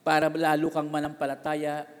 para lalo kang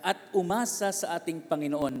manampalataya at umasa sa ating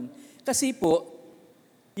Panginoon. Kasi po,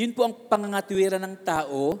 yun po ang pangangatwiran ng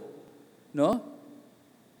tao, no?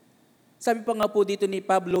 Sabi pa nga po dito ni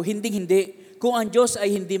Pablo, hindi. Kung ang Diyos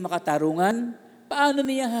ay hindi makatarungan, paano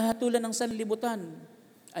niya hahatulan ng sanlibutan?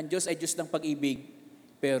 Ang Diyos ay Diyos ng pag-ibig,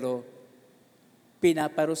 pero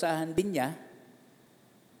pinaparusahan din niya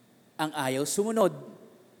ang ayaw sumunod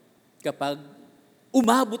kapag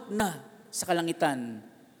umabot na sa kalangitan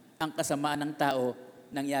ang kasamaan ng tao.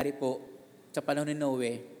 Nangyari po sa panahon ni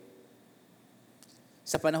Noe,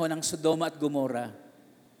 sa panahon ng Sodoma at Gomora.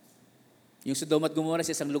 Yung Sodoma at Gomora,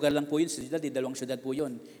 sa isang lugar lang po yun, sa syudad, dalawang syudad po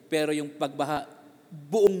yun. Pero yung pagbaha,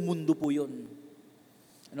 buong mundo po yun.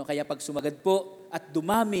 Kaya pag sumagad po at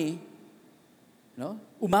dumami,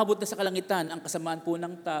 umabot na sa kalangitan ang kasamaan po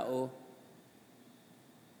ng tao,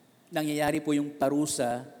 nangyayari po yung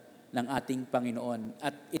parusa ng ating Panginoon.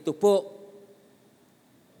 At ito po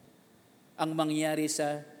ang mangyayari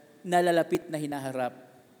sa nalalapit na hinaharap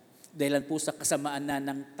dahil po sa kasamaan na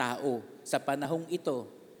ng tao sa panahong ito.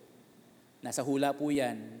 Nasa hula po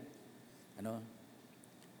yan.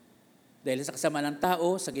 Dahil sa kasamaan ng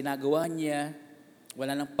tao, sa ginagawa niya,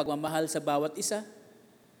 wala nang pagmamahal sa bawat isa.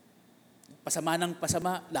 Pasama ng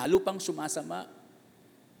pasama, lalo pang sumasama.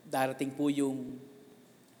 Darating po yung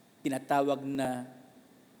tinatawag na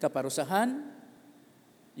kaparusahan,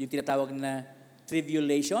 yung tinatawag na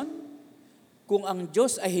tribulation. Kung ang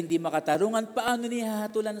Diyos ay hindi makatarungan, paano niya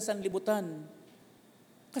hahatulan ng sanlibutan?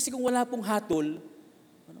 Kasi kung wala pong hatol,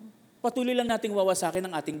 patuloy lang nating wawasakin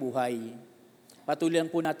ang ating buhay. Patuloy lang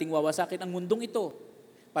po nating wawasakin ang mundong ito.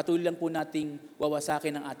 Patuloy lang po nating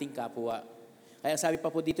wawasakin ang ating kapwa. Kaya sabi pa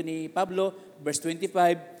po dito ni Pablo, verse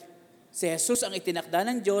 25, si Jesus ang itinakda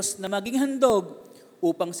ng Diyos na maging handog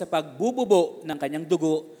upang sa pagbububo ng kanyang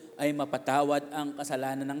dugo ay mapatawad ang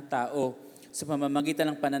kasalanan ng tao sa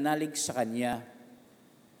pamamagitan ng pananalig sa Kanya.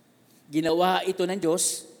 Ginawa ito ng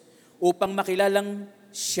Diyos upang makilalang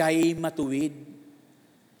siya'y matuwid.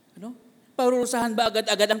 Parurusahan ba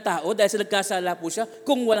agad-agad ang tao dahil sa nagkasala po siya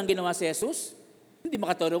kung walang ginawa si Jesus? Hindi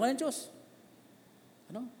makatarungan ng Diyos.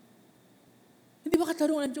 Hindi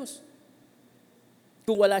makatarungan ng Diyos.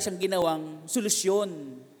 Kung wala siyang ginawang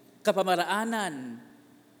solusyon, kapamaraanan,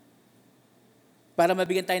 para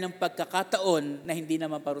mabigyan tayo ng pagkakataon na hindi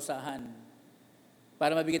naman parusahan.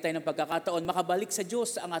 Para mabigyan tayo ng pagkakataon, makabalik sa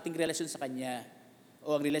Diyos ang ating relasyon sa Kanya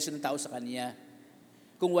o ang relasyon ng tao sa Kanya.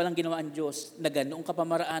 Kung walang ginawa ang Diyos na ganoong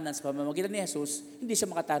kapamaraanan sa pamamagitan ni Jesus, hindi siya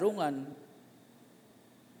makatarungan.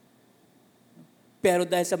 Pero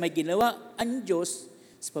dahil sa may ginawa ang Diyos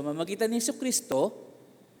sa pamamagitan ni Jesucristo,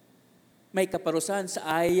 may kaparusahan sa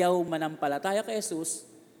ayaw manampalataya kay Jesus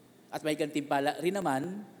at may gantimpala rin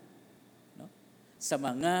naman sa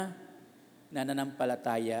mga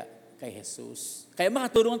nananampalataya kay Jesus. Kaya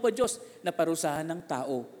makatulungan po Diyos na parusahan ng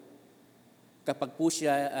tao kapag po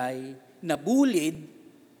siya ay nabulid,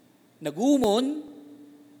 nagumon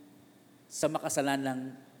sa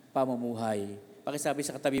makasalanang pamumuhay. Pakisabi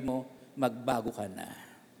sa katabi mo, magbago ka na.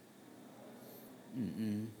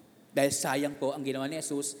 Dahil sayang po ang ginawa ni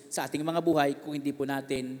Jesus sa ating mga buhay kung hindi po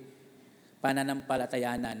natin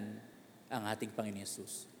pananampalatayanan ang ating Panginoon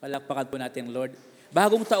Jesus. Palakpakan po natin, Lord.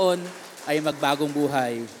 Bagong taon ay magbagong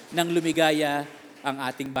buhay nang lumigaya ang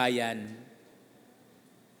ating bayan.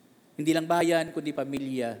 Hindi lang bayan, kundi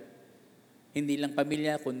pamilya. Hindi lang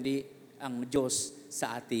pamilya, kundi ang Diyos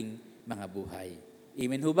sa ating mga buhay.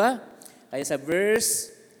 Amen ho ba? Kaya sa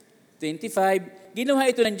verse 25, ginawa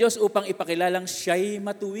ito ng Diyos upang ipakilalang siya'y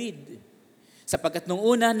matuwid. Sapagkat nung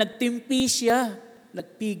una, nagtimpi siya,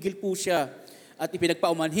 nagpigil po siya, at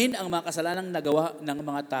ipinagpaumanhin ang mga kasalanang nagawa ng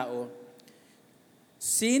mga tao.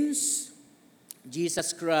 Since Jesus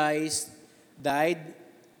Christ died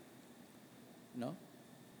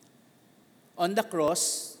on the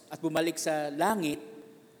cross at bumalik sa langit,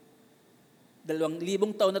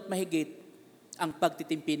 2,000 taon at mahigit ang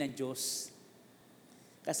pagtitimpi ng Diyos.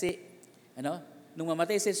 Kasi, nung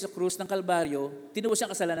mamatay siya sa krus ng Kalbaryo, tinuos ang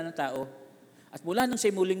kasalanan ng tao. At mula nung siya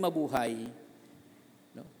muling mabuhay,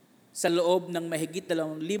 sa loob ng mahigit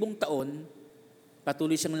 2,000 taon,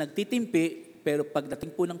 patuloy siyang nagtitimpi, pero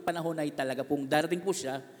pagdating po ng panahon ay talaga pong darating po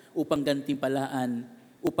siya upang gantimpalaan,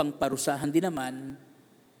 upang parusahan din naman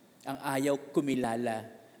ang ayaw kumilala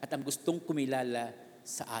at ang gustong kumilala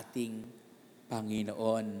sa ating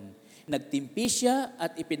Panginoon. Nagtimpi siya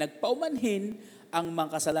at ipinagpaumanhin ang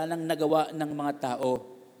mga kasalanang nagawa ng mga tao.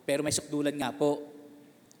 Pero may sukdulan nga po.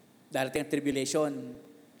 Darating ang tribulation.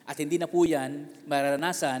 At hindi na po yan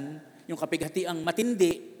mararanasan yung kapighatiang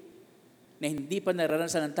matindi na hindi pa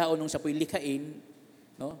nararanasan ng tao nung siya po'y likhain,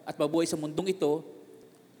 at mabuhay sa mundong ito,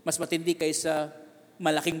 mas matindi kaysa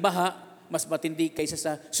malaking baha, mas matindi kaysa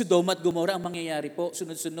sa Sodoma at Gomora ang mangyayari po,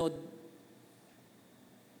 sunod-sunod.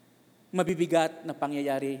 Mabibigat na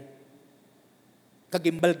pangyayari.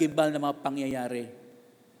 Kagimbal-gimbal na mga pangyayari.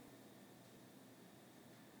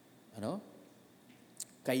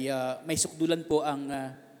 Kaya may sukdulan po ang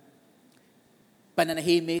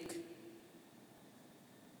pananahimik,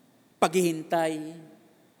 paghihintay,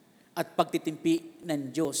 at pagtitimpi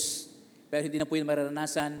ng Diyos. Pero hindi na po yun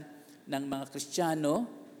mararanasan ng mga Kristiyano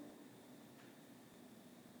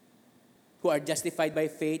who are justified by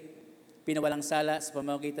faith, pinawalang sala sa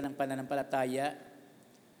pamamagitan ng pananampalataya,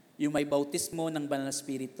 yung may bautismo ng Banal na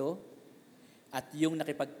Espiritu, at yung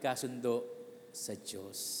nakipagkasundo sa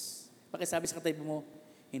Diyos. Pakisabi sa katabi mo,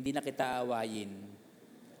 hindi na kita aawayin.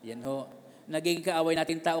 Yan ho. Naging kaaway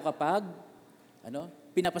natin tao kapag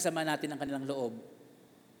pinapasama natin ang kanilang loob.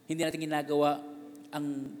 Hindi natin ginagawa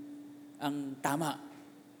ang tama.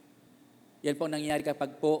 Yan po ang nangyayari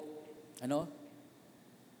kapag po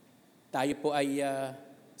tayo po ay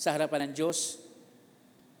sa harapan ng Diyos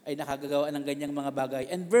ay nakagagawa ng ganyang mga bagay.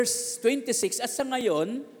 And verse 26, at sa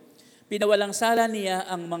ngayon, pinawalang sala niya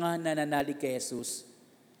ang mga nananalig kay Jesus.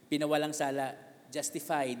 Pinawalang sala,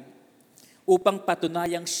 justified, upang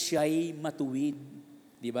patunayang siya'y matuwid.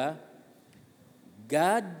 Di ba?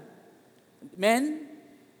 God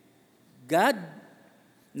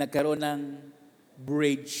nagkaroon ng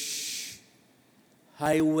bridge,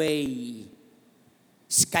 highway,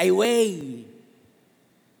 skyway,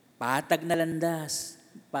 patag na landas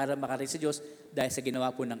para makarating sa Diyos dahil sa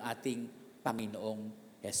ginawa po ng ating Panginoong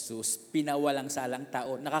Jesus. Pinawalang salang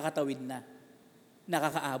tao, nakakatawid na,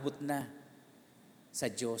 nakakaabot na sa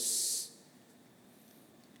Diyos.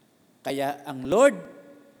 Kaya ang Lord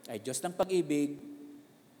ay Diyos ng pag-ibig,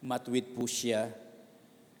 matuwid po siya,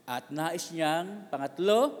 at nais niyang,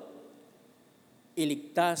 pangatlo,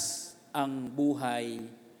 iligtas ang buhay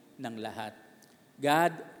ng lahat.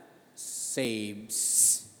 God saves.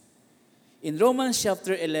 In Romans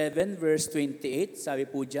chapter 11, verse 28, sabi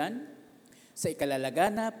po dyan, sa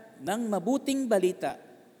ikalalaganap ng mabuting balita,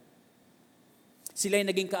 sila'y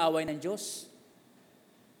naging kaaway ng Diyos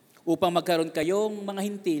upang magkaroon kayong mga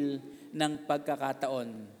hintil ng pagkakataon.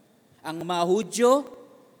 Ang mga Hudyo,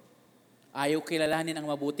 ayaw kilalanin ang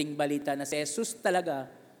mabuting balita na si Jesus talaga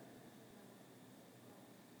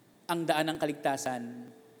ang daan ng kaligtasan.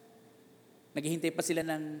 Naghihintay pa sila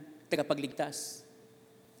ng tagapagligtas.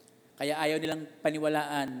 Kaya ayaw nilang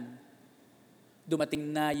paniwalaan.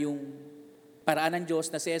 Dumating na yung paraan ng Diyos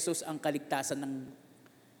na si Jesus ang kaligtasan ng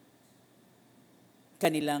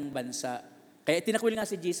kanilang bansa. Kaya tinakwil nga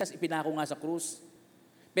si Jesus, ipinako nga sa krus.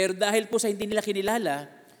 Pero dahil po sa hindi nila kinilala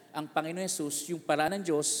ang Panginoon Jesus, yung paraan ng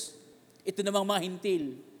Diyos, ito namang mga hintil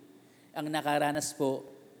ang nakaranas po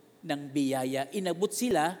ng biyaya. Inabot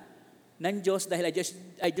sila ng Diyos dahil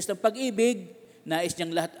ay Diyos ng pag-ibig, nais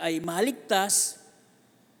niyang lahat ay maligtas,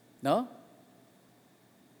 no?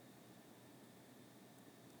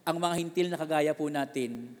 Ang mga hintil na kagaya po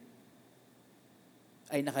natin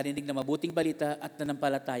ay nakarinig ng mabuting balita at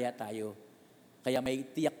nanampalataya tayo. Kaya may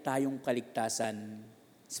tiyak tayong kaligtasan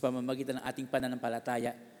sa pamamagitan ng ating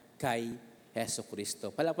pananampalataya kay Heso Kristo.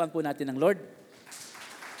 Palakpan po natin ang Lord.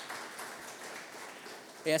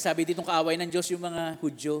 Kaya sabi ditong kaaway ng Diyos yung mga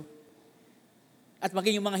Hudyo at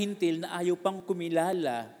maging yung mga hintil na ayaw pang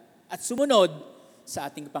kumilala at sumunod sa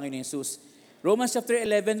ating Panginoon Jesus. Romans chapter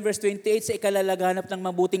 11 verse 28, sa ikalalaganap ng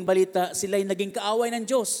mabuting balita, sila'y naging kaaway ng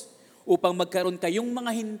Diyos upang magkaroon kayong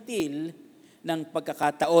mga hintil ng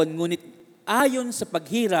pagkakataon. Ngunit ayon sa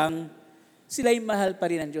paghirang, sila'y mahal pa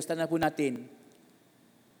rin ng Diyos. Tandaan po natin,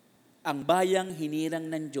 ang bayang hinirang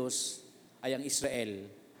ng Diyos ay ang Israel.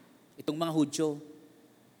 Itong mga Hudyo,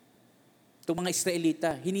 itong mga Israelita,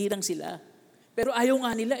 hinirang sila. Pero ayaw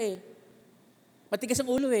nga nila Matigas ang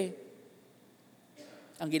ulo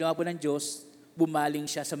Ang ginawa po ng Diyos, bumaling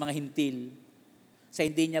siya sa mga hintil, sa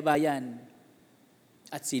hindi niya bayan.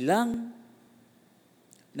 At silang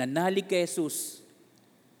nanalig kay Jesus,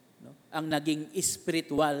 ang naging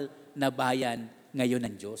spiritual na bayan ngayon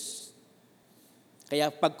ng Diyos. Kaya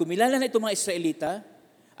pag kumilala na itong mga Israelita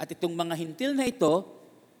at itong mga hintil na ito,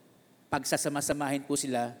 pagsasama-samahin po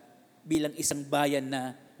sila bilang isang bayan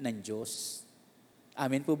na ng Diyos.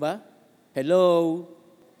 Amen po ba? Hello?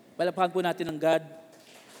 Palakpakan po natin ang God.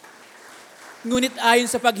 Ngunit ayon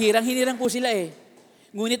sa paghirang, hinirang po sila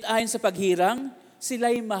Ngunit ayon sa paghirang,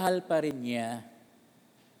 sila'y mahal pa rin niya.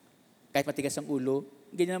 Kahit matigas ang ulo,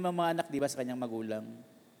 ganyan naman mga anak, di ba, sa kanyang magulang.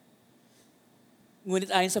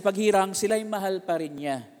 Ngunit ayon sa paghirang, sila'y mahal pa rin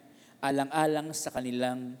niya, alang-alang sa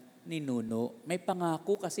kanilang ninuno. May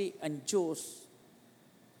pangako kasi ang Diyos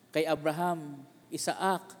kay Abraham,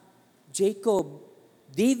 Isaac, Jacob,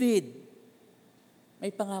 David.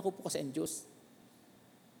 May pangako po kasi ang Diyos.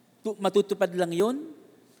 Matutupad lang yun,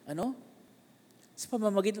 sa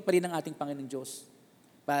pamamagitan pa rin ng ating Panginoong Diyos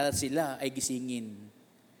para sila ay gisingin,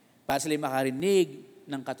 para sila ay makarinig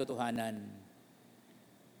ng katotohanan.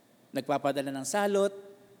 nagpapadala ng salot,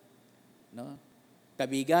 no?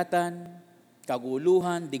 Kabigatan,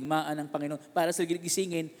 kaguluhan, digmaan ng Panginoon para sa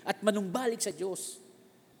gigisingin at manumbalik sa Diyos.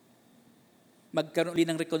 Magkaroon ulit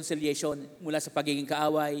ng reconciliation mula sa pagiging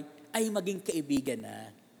kaaway ay maging kaibigan na.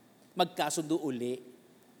 Magkasundo uli.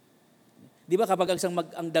 Di ba kapag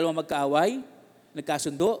ang dalawang magkaaway,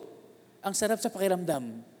 nagkasundo, ang sarap sa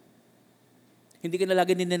pakiramdam. Hindi ka na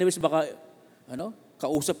lagi ninenewis, baka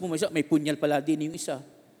kausap mo, may punyal pala din yung isa.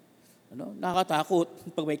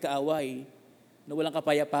 Nakakatakot pag may kaaway, na walang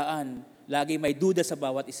kapayapaan. Lagi may duda sa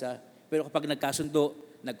bawat isa. Pero kapag nagkasundo,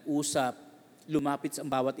 nag-usap, lumapit sa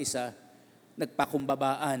bawat isa,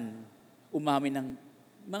 nagpakumbabaan, umamin ng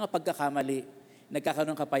mga pagkakamali,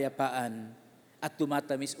 nagkakaroon ng kapayapaan, at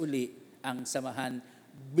tumatamis uli ang samahan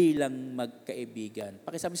bilang magkaibigan.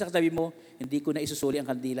 Pakisabi sa katabi mo, hindi ko na isusuli ang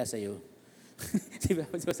kandila sa iyo. Diba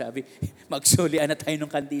sabi, magsulian na tayo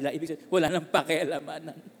ng kandila. Ibig sabihin, wala nang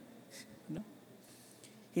pakialamanan.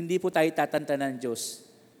 Hindi po tayo tatantanan ng Diyos.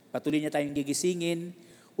 Patuloy niya tayong gigisingin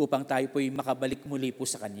upang tayo po'y makabalik muli po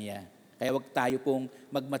sa Kanya. Kaya wag tayo pong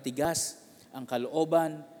magmatigas ang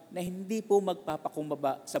kalooban na hindi po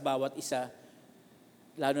magpapakumbaba sa bawat isa,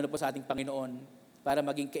 lalo na po sa ating Panginoon, para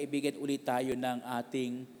maging kaibigan ulit tayo ng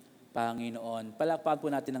ating Panginoon. Palakpakan po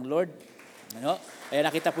natin ng Lord. Kaya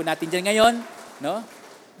nakita po natin dyan ngayon,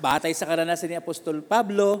 batay sa karanasan ni Apostol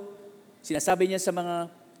Pablo, sinasabi niya sa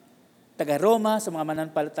mga taga-Roma, sa mga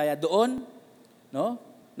mananampalataya doon,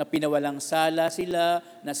 na pinawalang sala sila,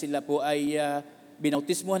 na sila po ay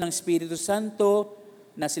binautismuhan ng Espiritu Santo,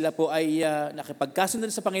 na sila po ay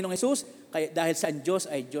nakipagkasunod sa Panginoong Hesus, kaya dahil sa ang Diyos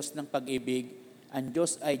ay Diyos ng pag-ibig, ang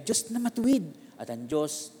Diyos ay Diyos na matuwid, at ang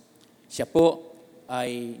Diyos, siya po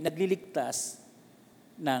ay nagliligtas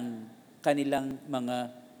ng kanilang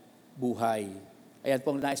mga buhay. Ayan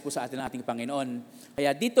po ang nais po sa atin ng ating Panginoon.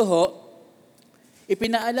 Kaya dito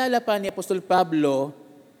ipinaalala pa ni Apostol Pablo,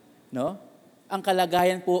 ang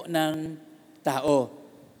kalagayan po ng tao.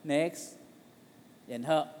 Next. Yan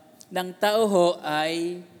ng tao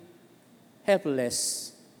ay helpless,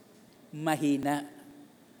 mahina,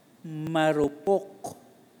 marupok,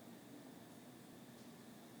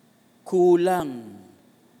 kulang.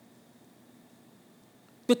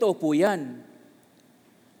 Totoo po yan.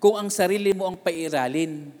 Kung ang sarili mo ang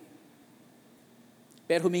pairalin,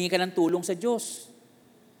 pero humingi ka ng tulong sa Diyos.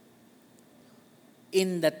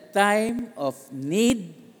 In the time of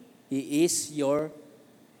need, He is your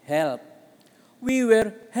help. We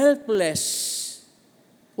were helpless.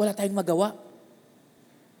 Wala tayong magawa.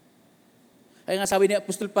 Kaya nga sabi ni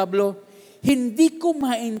Apostol Pablo, hindi ko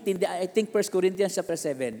maintindihan, I think 1 Corinthians chapter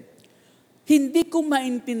 7, hindi ko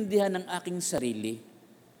maintindihan ang aking sarili.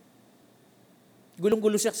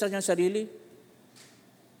 Gulong-gulo siya sa kanyang sarili.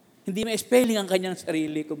 Hindi ma-spelling ang kanyang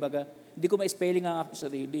sarili, kumbaga. Hindi ko ma-spelling ang aking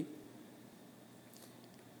sarili.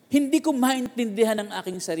 Hindi ko maintindihan ang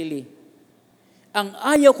aking sarili. Ang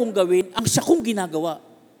ayaw kong gawin, ang siya kong ginagawa.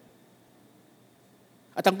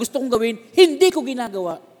 At ang gusto kong gawin, hindi ko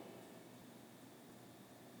ginagawa.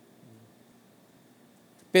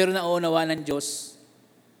 Pero nauunawa ng Diyos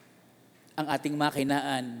ang ating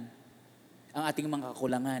makinaan, ang ating mga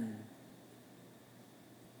kakulangan.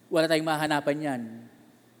 Wala tayong mahanapan yan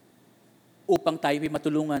upang tayo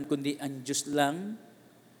matulungan, kundi ang Diyos lang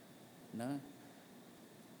na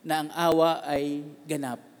ang awa ay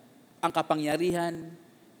ganap. Ang kapangyarihan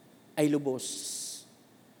ay lubos.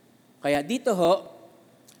 Kaya dito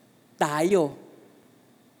tayo,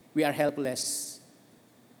 we are helpless.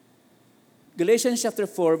 Galatians chapter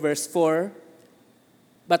 4 verse 4,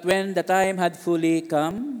 but when the time had fully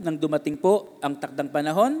come, nang dumating po ang takdang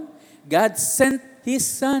panahon, God sent His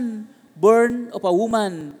Son, born of a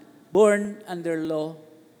woman, born under law.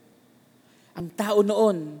 Ang tao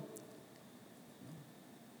noon,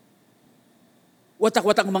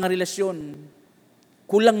 watak-watak mga relasyon,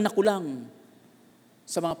 kulang na kulang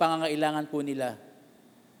sa mga pangangailangan po nila.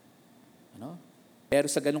 Pero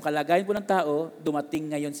sa ganung kalagayan po ng tao,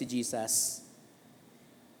 dumating ngayon si Jesus.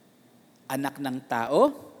 Anak ng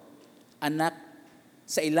tao, anak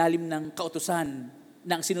sa ilalim ng kautusan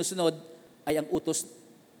na ang sinusunod ay ang utos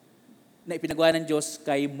na ipinagawa ng Diyos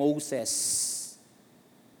kay Moses.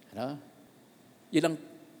 Yun ang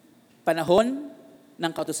panahon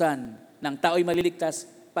ng kautusan. Ng tao ay maliligtas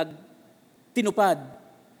pag tinupad,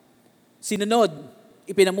 sinunod,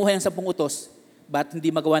 ipinamuhay ang 10 utos. Ba't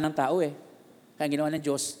hindi magawa ng tao Kaya ginawa ng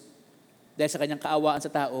Diyos, dahil sa kanyang kaawaan sa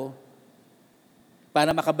tao, para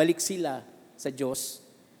makabalik sila sa Diyos,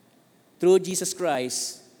 through Jesus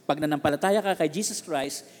Christ, pag nanampalataya ka kay Jesus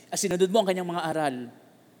Christ, at sinunod mo ang kanyang mga aral,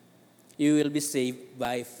 you will be saved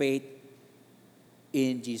by faith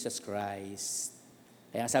in Jesus Christ.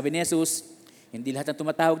 Kaya sabi ni Jesus, hindi lahat ng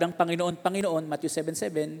tumatawag ng Panginoon, Panginoon, Matthew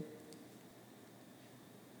 7:7,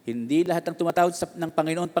 hindi lahat ng tumatawag ng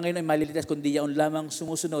Panginoon, Panginoon ay maliligtas, kundi yaon lamang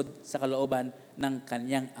sumusunod sa kalooban ng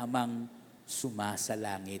kanyang amang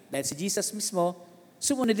sumasalangit. Dahil si Jesus mismo,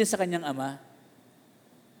 sumunod din sa kanyang ama.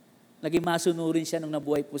 Naging masunurin siya nung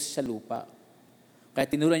nabuhay po sa lupa. Kaya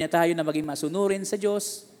tinuruan niya tayo na maging masunurin sa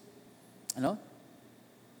Diyos. Ano?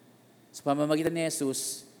 Sa pamamagitan ni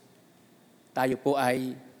Jesus, tayo po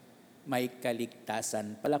ay may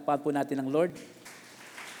kaligtasan. Palakpakan po natin ang Lord.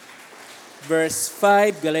 Verse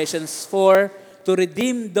 5, Galatians 4, to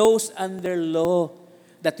redeem those under law,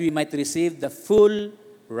 that we might receive the full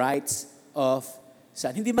rights of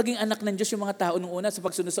son. Hindi maging anak ng Diyos yung mga tao nung una sa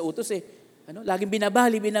pagsunod sa utos eh. Laging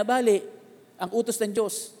binabali ang utos ng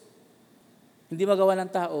Diyos. Hindi magawa ng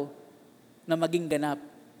tao na maging ganap.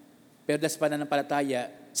 Pero dahil sa pananampalataya,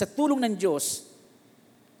 sa tulong ng Diyos,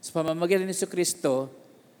 sa pamamagitan ni Jesucristo,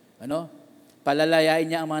 palalayain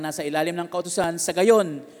niya ang mga nasa ilalim ng kautusan, sa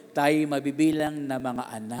gayon, tayo mabibilang na mga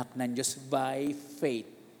anak ng Diyos by faith.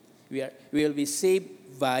 We will be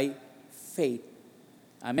saved by faith.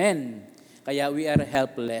 Amen. Kaya we are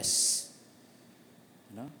helpless.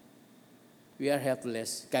 We are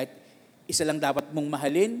helpless. Kahit isa lang dapat mong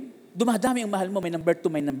mahalin, dumadami ang mahal mo, may number 2,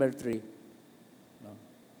 may number 3.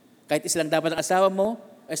 Kahit isa lang dapat ang asawa mo,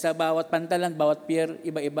 ay sa bawat pantalan, bawat pier,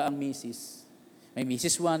 iba-iba ang misis. May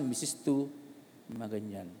misis 1, misis 2, mga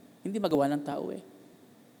ganyan. Hindi magawa ng tao eh.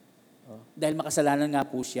 Dahil makasalanan nga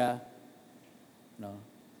po siya.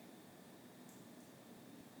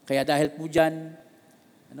 Kaya dahil po dyan,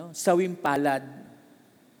 sawing palad,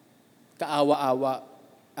 kaawa-awa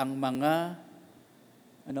ang mga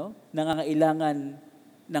nangangailangan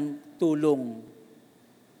ng tulong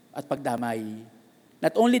at pagdamay.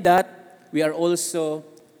 Not only that, we are also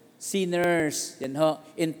sinners. Yan ho.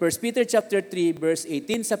 In 1 Peter chapter 3 verse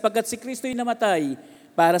 18, sapagkat si Kristo'y namatay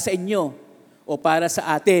para sa inyo o para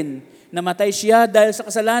sa atin. Namatay siya dahil sa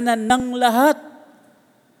kasalanan ng lahat.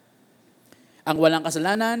 Ang walang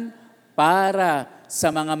kasalanan para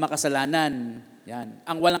sa mga makasalanan. Yan.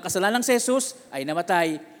 Ang walang kasalanan si Jesus ay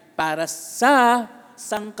namatay para sa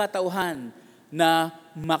sangkatauhan na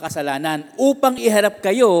makasalanan upang iharap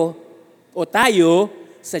kayo o tayo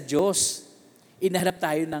sa Diyos. Inaharap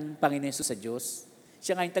tayo ng Panginoon Jesus sa Diyos.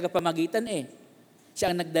 Siya nga yung tagapamagitan eh.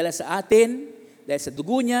 Siya ang nagdala sa atin dahil sa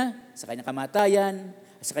dugo niya, sa kanyang kamatayan,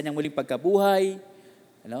 sa kanyang muling pagkabuhay.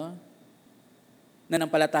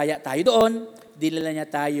 Nanampalataya tayo doon, dinala niya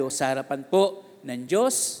tayo sa harapan po ng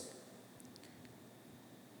Diyos.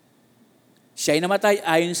 Siya ay namatay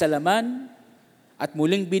ayon sa laman at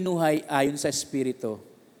muling binuhay ayon sa Espiritu.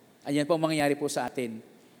 Ayan po ang mangyayari po sa atin.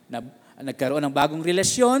 Nagkaroon ng bagong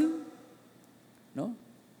relasyon,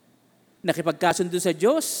 nakipagkasundo sa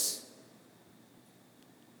Diyos,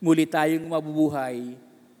 muli tayong mabubuhay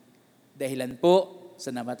dahilan po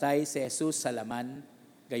sa namatay si Jesus sa laman.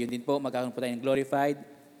 Gayon din po, magkakaroon po tayo ng glorified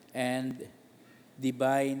and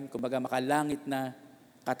divine, kumbaga makalangit na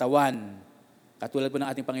katawan. Katulad po ng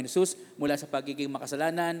ating Panginoon Jesus, mula sa pagiging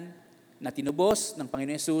makasalanan na tinubos ng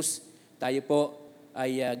Panginoon Jesus, tayo po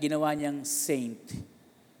ay ginawa niyang saint.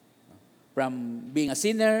 From being a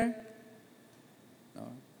sinner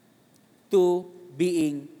to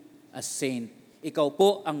being a saint. Ikaw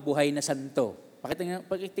po ang buhay na santo.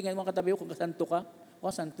 Pakitingnan mo ang katabi ko kung santo ka.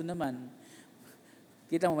 Santo naman.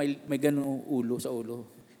 Kita mo, may ganung ulo sa ulo.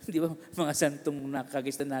 Di ba? Mga santong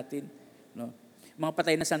nakakagistan natin. Mga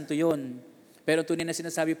patay na santo yon. Pero tunay na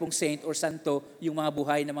sinasabi pong saint or santo, yung mga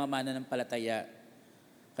buhay na mga mananampalataya.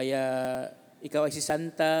 Kaya, ikaw ay si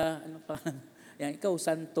Santa, yan, ikaw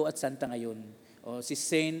santo at santa ngayon. O si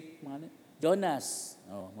Saint Jonas,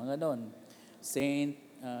 mga doon. Saint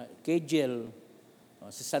Kegel,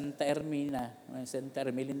 si Santa Ermina, Santa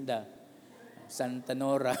Ermelinda, Santa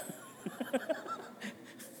Nora.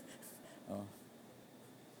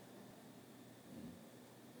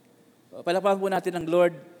 Palakpakan po natin ang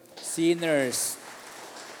Lord. Sinners.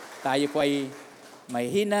 Tayo po ay may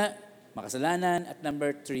hina, makasalanan, at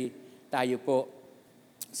number 3, tayo po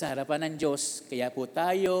sa harapan ng Diyos. Kaya po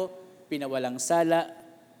tayo pinawalang sala,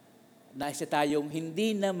 nais tayong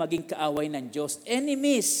hindi na maging kaaway ng Diyos.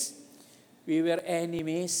 Enemies. We were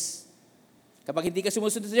enemies. Kapag hindi ka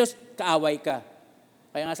sumusunod sa Diyos, kaaway ka.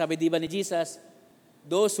 Kaya nga sabi diba ni Jesus,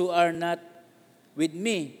 those who are not with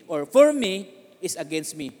me or for me is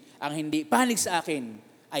against me. Ang hindi panig sa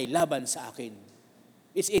akin ay laban sa akin.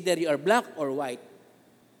 It's either you are black or white.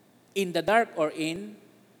 In the dark or in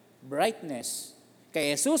brightness.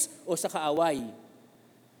 Kay Jesus o sa kaaway.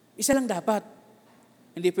 Isa lang dapat.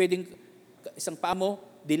 Hindi pwedeng isang paa mo,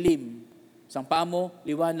 dilim. Isang paa mo,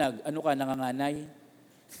 liwanag. Ano ka, nanganganay?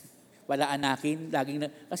 Wala anakin,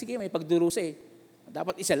 kasi kayo may pagdurusa eh.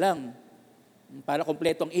 Dapat isa lang. Para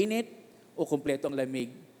kumpleto ang init o kumpleto ang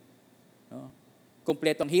lamig. No?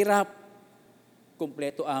 Kumpleto ang hirap,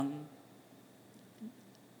 kumpleto ang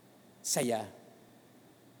saya.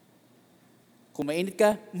 Kung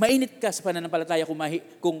mainit ka sa pananampalataya.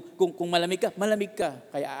 Kung malamig ka.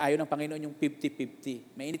 Kaya ayaw ng Panginoon yung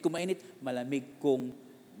 50-50. Mainit kung mainit, malamig kung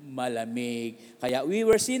malamig. Kaya we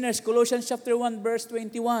were sinners, Colossians chapter 1 verse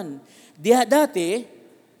 21. Dati,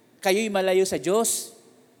 kayo'y malayo sa Diyos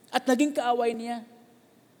at naging kaaway niya.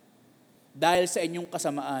 Dahil sa inyong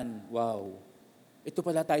kasamaan. Wow. Ito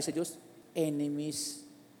pala tayo sa Diyos, enemies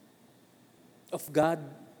of God.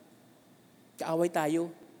 Kaaway tayo.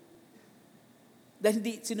 Dahil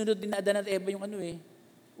hindi sinunod din na Adan at Eva yung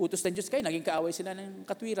utos ng Diyos kayo, naging kaaway sila ng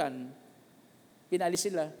katwiran. Pinalis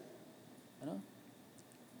sila. Ano?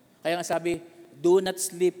 Kaya nga sabi, do not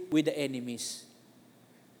sleep with the enemies.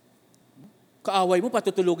 Kaaway mo,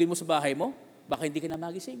 patutulugin mo sa bahay mo, baka hindi ka na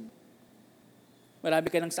magising. Marami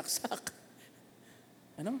ka ng saksak.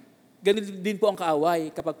 Ano? Ganun din po ang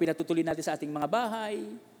kaaway kapag pinatutuloy natin sa ating mga bahay.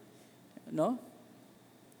 No?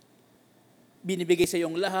 Binibigay sa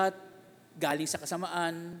iyong lahat, galing sa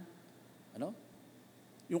kasamaan. Ano?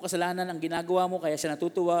 Yung kasalanan ang ginagawa mo, kaya siya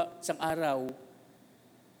natutuwa isang araw,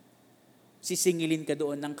 sisingilin ka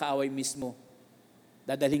doon ng kaaway mismo.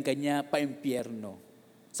 Dadalhin ka niya pa impyerno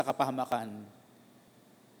sa kapahamakan.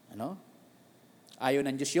 Ano? Ayaw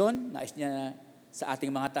ng Diyos yun, nais niya sa ating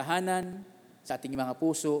mga tahanan, sa ating mga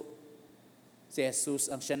puso, si Jesus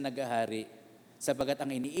ang siyang naghahari. Sapagat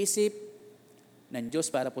ang iniisip ng Diyos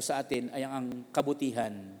para po sa atin ay ang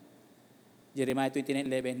kabutihan. Jeremiah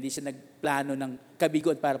 29:11, hindi siya nagplano ng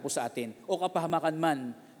kabiguan para po sa atin o kapahamakan man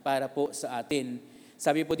para po sa atin.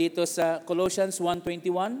 Sabi po dito sa Colossians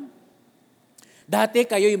 1:21, dati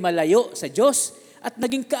kayo'y malayo sa Diyos at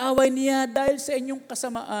naging kaaway niya dahil sa inyong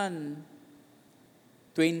kasamaan.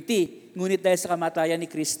 20, ngunit dahil sa kamatayan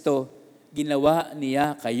ni Kristo, ginawa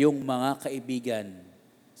niya kayong mga kaibigan.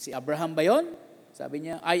 Si Abraham ba yun? Sabi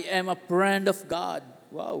niya, I am a friend of God.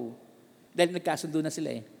 Wow. Dahil nagkasundo na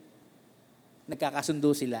sila eh.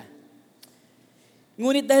 Nagkakasundo sila.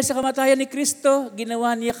 Ngunit dahil sa kamatayan ni Kristo,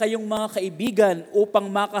 ginawa niya kayong mga kaibigan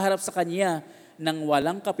upang makaharap sa Kanya ng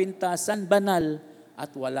walang kapintasan, banal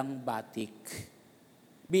at walang batik.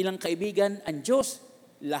 Bilang kaibigan, ang Diyos,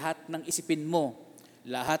 lahat ng isipin mo,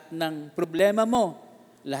 lahat ng problema mo,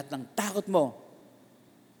 lahat ng takot mo,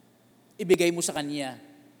 ibigay mo sa Kanya.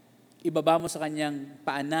 Ibaba mo sa Kanyang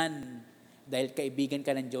paanan dahil kaibigan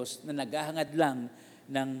ka ng Diyos na naghahangad lang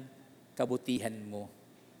ng kabutihan mo.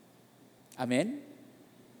 Amen?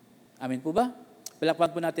 Amen po ba?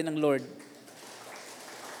 Palakpakan po natin ang Lord.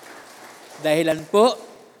 Dahilan po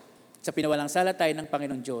sa pinawalang sala tayo ng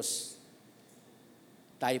Panginoong Diyos,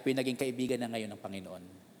 tayo po'y naging kaibigan na ngayon ng Panginoon.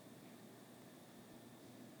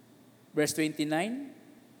 Verse 29,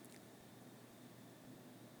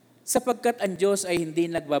 sapagkat ang Diyos ay hindi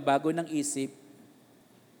nagbabago ng isip.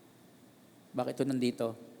 Bakit ito nandito?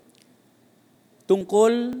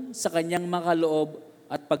 Tungkol sa kanyang makaloob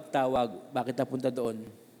at pagtawag. Bakit napunta doon?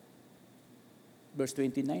 Verse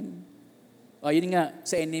 29. Yun nga,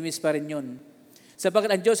 sa enemies pa rin yun.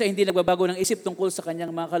 Sapagkat ang Diyos ay hindi nagbabago ng isip tungkol sa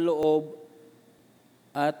kanyang makaloob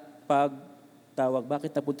at pagtawag.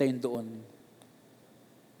 Bakit napunta yun doon?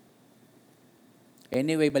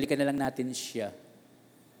 Anyway, balikan na lang natin siya.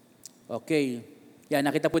 Okay. Yan,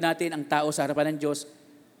 nakita po natin ang tao sa harapan ng Diyos,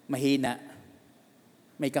 mahina.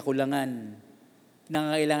 May kakulangan.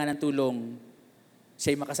 Nangangailangan ng tulong.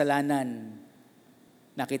 Siya'y makasalanan.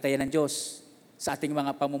 Nakita yan ng Diyos sa ating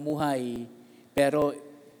mga pamumuhay. Pero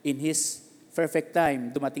in His perfect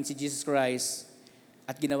time, dumating si Jesus Christ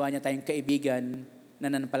at ginawa niya tayong kaibigan na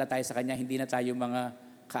nanampalataya sa Kanya, hindi na tayo mga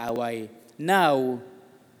kaaway. Now,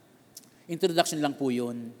 introduction lang po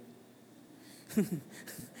yun.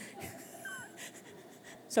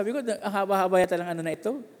 Sabi ko, ang haba-haba yata lang na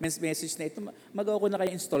ito, message na ito, magawa ko na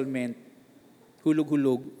kayo installment,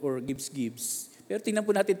 hulog-hulog or gives-gives. Pero tingnan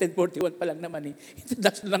po natin, 10:41 pa lang naman eh.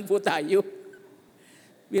 Introduction lang po tayo.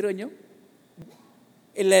 Biro nyo?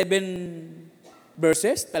 11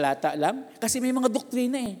 verses, talata lang. Kasi may mga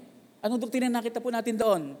doktrina eh. Anong doktrina nakita po natin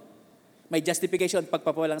doon? May justification,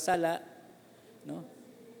 pagpapawalang sala. No?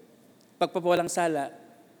 Pagpapawalang sala.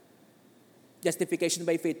 Justification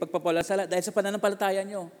by faith. Pagpapawalang sala dahil sa pananampalataya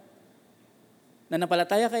nyo.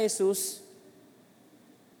 Nanampalataya kay Jesus,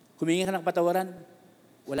 humingi ka ng patawaran,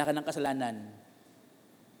 wala ka ng kasalanan.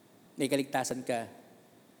 May kaligtasan ka.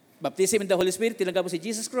 Baptism in the Holy Spirit, tinanggap mo si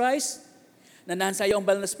Jesus Christ, nanahan sa iyo ang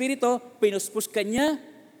banal na Espiritu, pinuspos ka niya,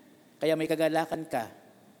 kaya may kagalakan ka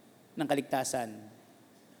ng kaligtasan.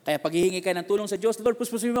 Kaya paghihingi ka ng tulong sa Diyos, Lord,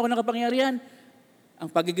 puspusin mo ako ng kapangyarihan. Ang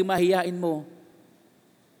pagiging mahiyain mo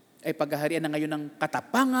ay paghaharian na ngayon ng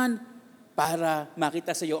katapangan para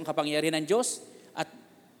makita sa iyo ang kapangyarihan ng Diyos at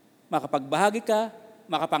makapagbahagi ka,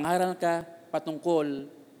 makapangaral ka patungkol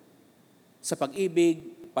sa pag-ibig,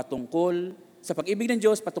 patungkol sa pag-ibig ng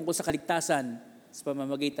Diyos, patungkol sa kaligtasan sa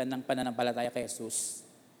pamamagitan ng pananampalataya kay Jesus.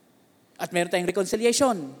 At meron tayong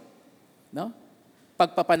reconciliation, no?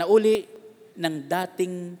 Pagpapanauli ng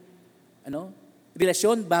dating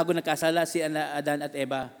relasyon bago nagkasala si Adan at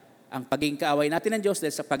Eva. Ang pagiging kaaway natin ng Diyos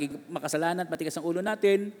dahil sa pagiging makasalanan at matigas ang ulo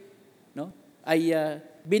natin, no? Ay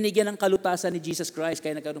binigyan ng kalutasan ni Jesus Christ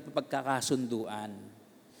kaya nagkaroon ng pagkakasunduan.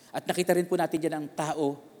 At nakita rin po natin diyan ang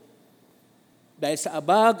tao dahil sa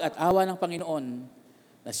abag at awa ng Panginoon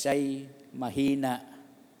na siya'y mahina.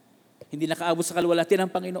 Hindi nakaabot sa kaluwalhati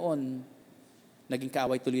ng Panginoon, naging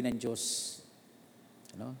kaaway tuloy ng Diyos.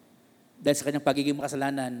 Dahil sa kanyang pagiging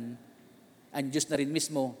makasalanan, ang Diyos na rin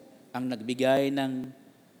mismo ang nagbigay ng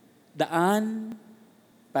daan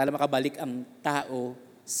para makabalik ang tao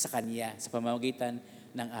sa Kanya sa pamamagitan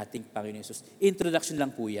ng ating Panginoon Jesus. Introduction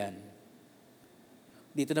lang po yan.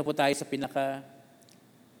 Dito na po tayo sa pinaka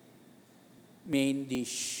main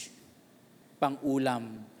dish,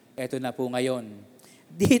 pang-ulam. Ito na po ngayon.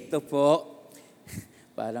 Dito po,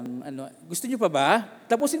 parang gusto niyo pa ba?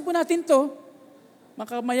 Tapusin po natin to.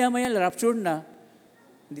 Makamaya-maya, rapture na.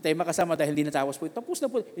 Hindi tayo makasama dahil hindi natapos po. Tapos na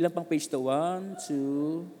po. Ilang pang page to? 1,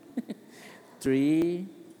 2, 3,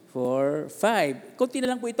 4, 5. Kunti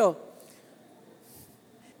na lang po ito.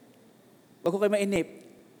 Huwag ko kayo mainip.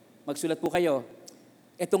 Magsulat po kayo.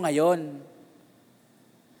 Ito ngayon.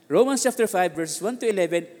 Romans chapter 5, verses 1 to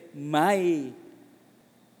 11, may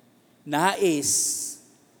nais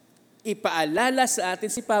ipaalala sa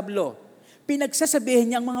atin si Pablo.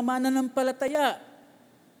 Pinagsasabihin niya ang mga mananampalataya.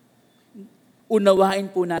 Unawain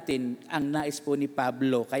po natin ang nais po ni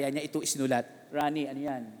Pablo. Kaya niya ito isinulat. Rani, ano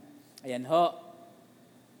yan? Ayan ho.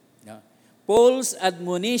 No. Paul's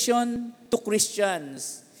admonition to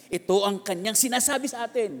Christians. Ito ang kanyang sinasabi sa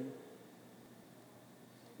atin.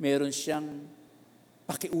 Meron siyang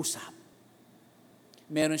pakiusap.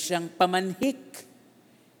 Meron siyang pamanhik.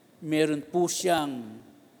 Meron po siyang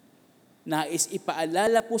nais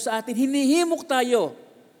ipaalala po sa atin. Hinihimok tayo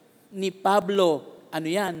ni Pablo. Ano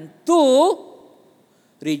yan? To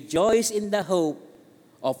rejoice in the hope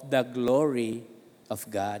of the glory of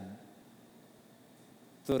God.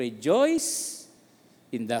 To rejoice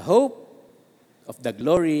in the hope of the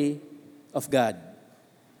glory of God.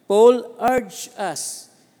 Paul urged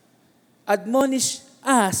us, admonish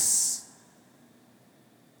us,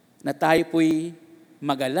 na tayo po'y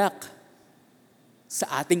magalak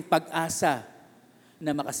sa ating pag-asa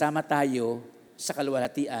na makasama tayo sa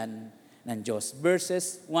kaluwalhatian ng Diyos.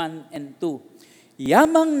 Verses 1 and 2.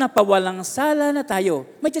 Yamang napawalang sala na tayo.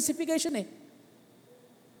 May justification eh.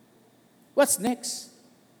 What's next?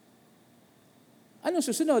 Anong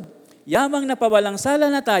susunod? Yamang napawalang sala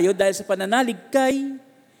na tayo dahil sa pananalig kay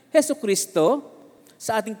Hesukristo,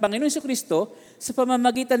 sa ating Panginoon Hesukristo, sa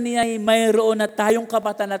pamamagitan niya ay mayroon na tayong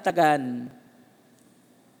kapanatagan.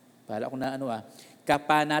 Para ako na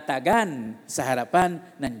kapanatagan sa harapan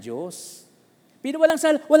ng Diyos. Pinawalang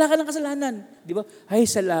sala, wala ka ng kasalanan. Di ba? Ay,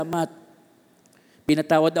 salamat.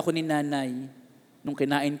 Pinatawad ako ni nanay nung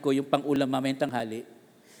kinain ko yung pang-ulam mamayang tanghali.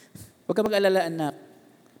 Huwag ka mag-alala, anak.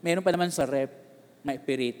 Meron pa naman sa rep, may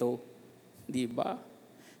perito. Di ba?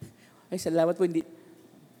 Ay, salamat po. Hindi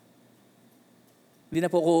na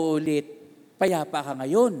po ko ulit. Payapa ka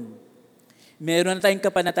ngayon. Meron na tayong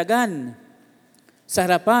kapanatagan sa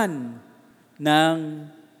harapan ng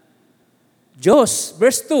Diyos.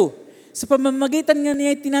 Verse 2. Sa pamamagitan nga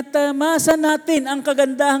niya, tinatamasa natin ang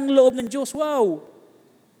kagandahang loob ng Diyos. Wow!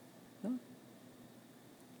 No?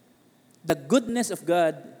 The goodness of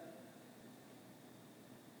God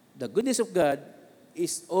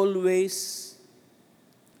is always,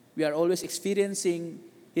 we are always experiencing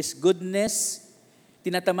His goodness.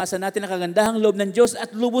 Tinatamasa natin ang kagandahang loob ng Diyos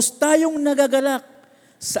at lubos tayong nagagalak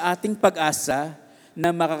sa ating pag-asa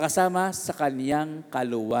na makakasama sa Kaniyang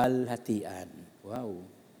kaluwalhatian. Wow!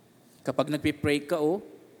 Kapag nagpipray ka,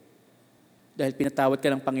 dahil pinatawad ka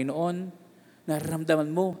ng Panginoon, nararamdaman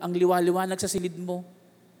mo ang liwa-liwanag sa silid mo.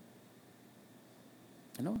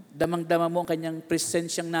 Damang-dama mo ang kanyang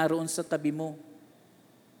presensyang naroon sa tabi mo,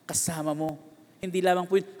 kasama mo. Hindi lamang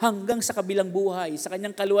po yun, hanggang sa kabilang buhay, sa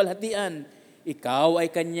kanyang kaluwalhatian, ikaw ay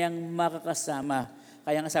kanyang makakasama.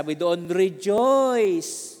 Kaya nga sabi doon,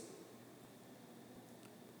 rejoice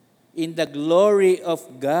in the glory of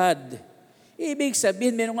God. Ibig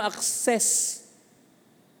sabihin, mayroong access.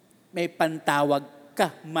 May pantawag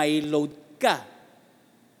ka, may load ka.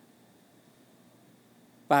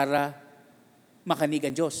 para makanig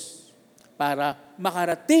ang Diyos, para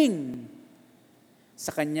makarating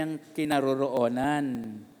sa kanyang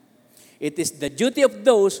kinaroroonan. It is the duty of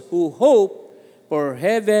those who hope for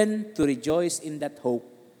heaven to rejoice in that hope.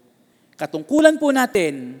 Katungkulan po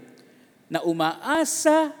natin na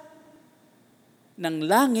umaasa ng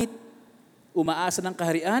langit, umaasa ng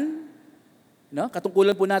kaharian, no?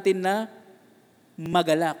 Katungkulan po natin na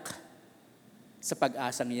magalak sa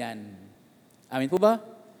pag-asang yan. Amin po ba?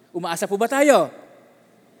 Umaasa po ba tayo?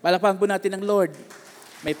 Palakpakan po natin ng Lord.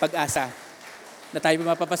 May pag-asa na tayo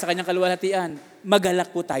mapapasa kanyang kaluwalhatian.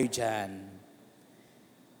 Magalak po tayo dyan.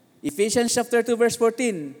 Ephesians chapter 2 verse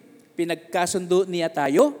 14, pinagkasundo niya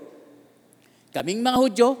tayo. Kaming mga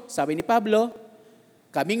Hudyo, sabi ni Pablo,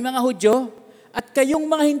 kaming mga Hudyo, at kayong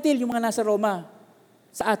mga hintil, yung mga nasa Roma,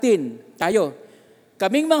 sa atin, tayo.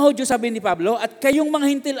 Kaming mga Hudyo, sabi ni Pablo, at kayong mga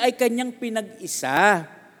hintil ay kanyang pinag-isa.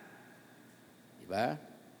 Diba?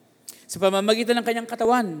 Sa pamamagitan ng kanyang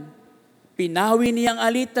katawan, pinawi niyang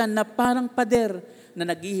alitan na parang pader na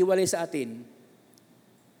naghihiwalay sa atin.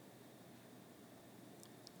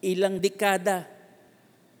 Ilang dekada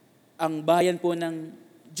ang bayan po ng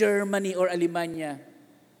Germany or Alemanya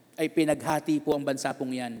ay pinaghati po ang bansa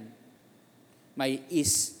pong yan. May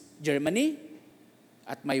East Germany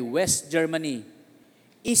at may West Germany.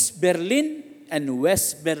 East Berlin and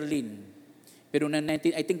West Berlin. Pero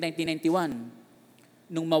I think 1991,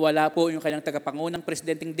 nung mawala po yung kanyang tagapangunang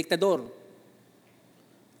presidenteng diktador,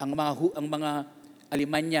 ang mga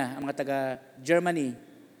Alemanya, ang mga taga-Germany,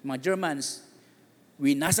 mga Germans,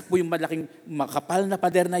 winasak po yung malaking makapal na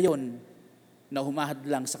pader na yon na humahad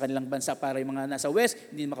lang sa kanilang bansa para yung mga nasa West,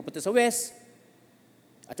 hindi makapunta sa West.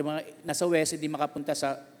 At yung mga nasa West, hindi makapunta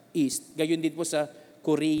sa East. Gayon din po sa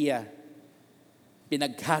Korea.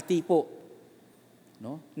 Pinaghati po.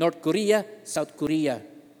 No? North Korea, South Korea.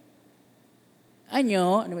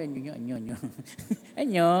 Anyo? Ano ba anyo? Anyo? Anyo?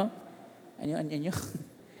 Anyo? Anyo?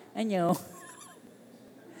 Anyo?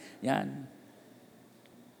 Yan.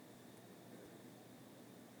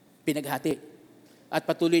 Pinaghati. At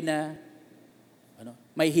patuloy na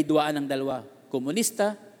may hidwaan ng dalawa,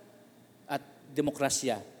 komunista at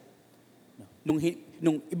demokrasya.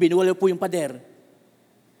 Nung ibinuwala po yung pader,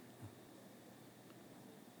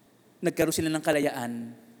 nagkaroon sila ng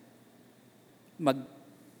kalayaan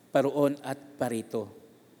magparoon at parito.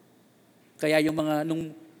 Kaya yung mga,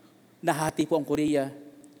 nung nahati po ang Korea,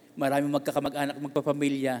 maraming magkakamag-anak,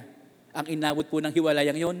 magpapamilya, ang inabot po ng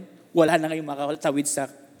hiwalayang yon, wala na ngayong makakatawid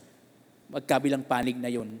sa magkabilang panig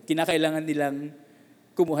na yon. Kinakailangan nilang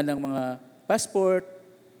kumuha ng mga passport,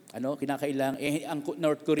 kinakailangan, ang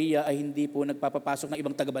North Korea ay hindi po nagpapapasok ng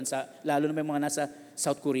ibang tagabansa, lalo na may mga nasa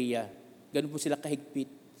South Korea. Ganun po sila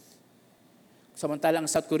kahigpit. Samantalang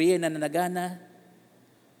ang South Korea na nanagana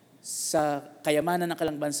sa kayamanan ng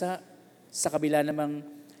kalang bansa, sa kabila namang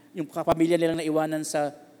yung kapamilya nilang naiwanan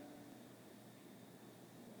sa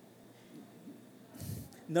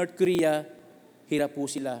North Korea, hirap po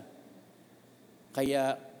sila.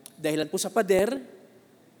 Kaya dahilan po sa pader,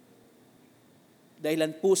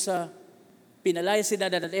 dahilan po sa pinalaya si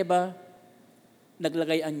Adan at Eva,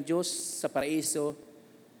 naglagay ang Diyos sa paraiso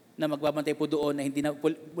na magbabantay po doon na hindi na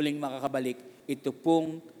muling makakabalik. Ito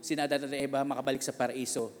pong si Adan at Eva makabalik sa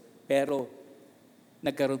paraiso. Pero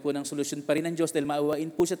nagkaroon po ng solusyon pa rin ng Diyos dahil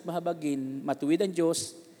maawain po siya at mahabagin, matuwid ang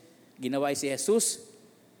Diyos. Ginawa si Jesus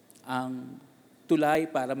ang tulay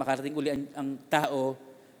para makarating uli ang tao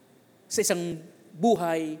sa isang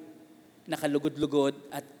buhay na kalugod-lugod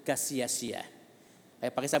at kasiyasiya.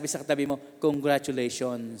 Kaya pakisabi sa katabi mo,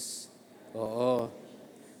 congratulations. Oo.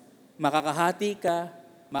 Makakahati ka,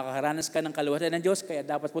 makakaranas ka ng kaluwalhatian ng Diyos, kaya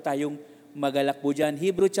dapat po tayong magalak po dyan.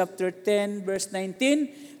 Hebrew chapter 10, verse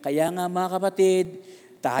 19, kaya nga mga kapatid,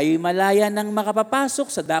 tayo'y malaya nang makapapasok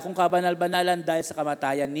sa dakong kabanal-banalan dahil sa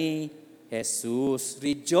kamatayan ni Jesus.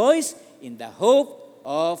 Rejoice in the hope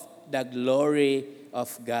of the glory of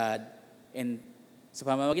God. And sa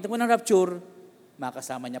pamamagitan po ng rapture,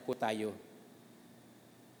 makasama niya po tayo.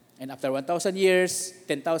 And after 1,000 years,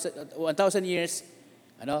 1,000 years,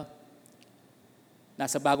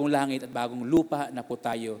 nasa bagong langit at bagong lupa na po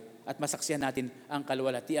tayo. At masaksihan natin ang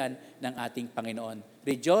kaluwalhatian ng ating Panginoon.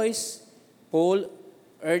 Rejoice. Paul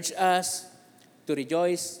urged us to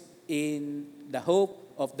rejoice in the hope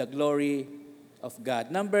of the glory of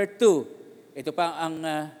God. Number 2, ito pa ang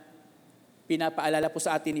pinapaalala po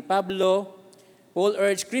sa atin ni Pablo. Paul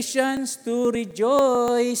urged Christians to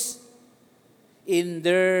rejoice in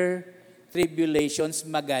their tribulations.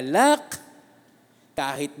 Magalak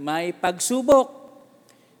kahit may pagsubok.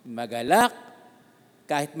 Magalak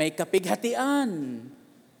kahit may kapighatian.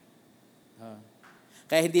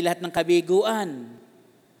 Kaya hindi lahat ng kabiguan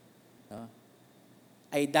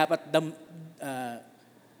ay dapat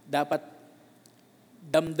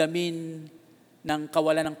damdamin ng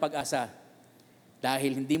kawalan ng pag-asa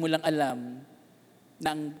dahil hindi mo lang alam na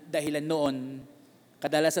ang dahilan noon,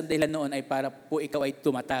 kadalasan dahilan noon ay para po ikaw ay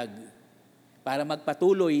tumatag, para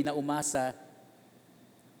magpatuloy na umasa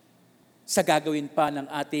sa gagawin pa ng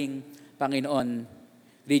ating Panginoon.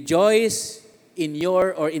 Rejoice in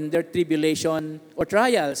your or in their tribulation or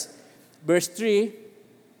trials. Verse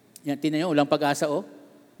 3, yan, tingnan nyo, walang pag-asa,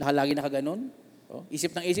 nakalagi nakaganon.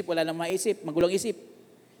 Isip ng isip, wala nang maisip, magulong isip.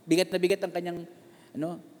 Bigat na bigat ang kanyang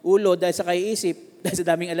ulo dahil sa kaiisip, dahil sa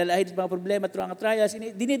daming alalahin, mga problema, mga trials,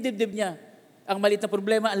 dinidibdib niya. Ang maliit na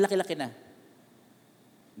problema, ang laki-laki na.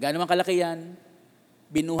 Gaano man kalaki yan,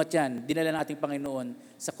 binuhat yan, dinala ng ating Panginoon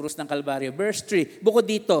sa krus ng Kalbaryo. Verse 3, bukod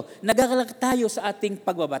dito, nagagalak tayo sa ating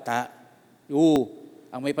pagbabata.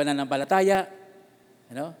 Ang may pananampalataya,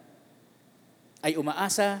 ay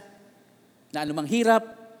umaasa na anumang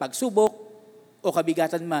hirap, pagsubok, o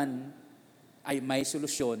kabigatan man, ay may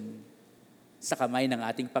solusyon sa kamay ng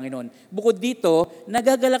ating Panginoon. Bukod dito,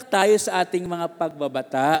 nagagalak tayo sa ating mga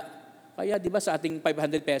pagbabata. Kaya, di ba, sa ating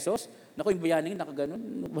 500 pesos, naku, yung bayaning nakaganon,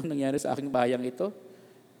 ano bang nangyari sa aking bayang ito?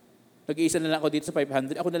 Nag-iisa na lang ako dito sa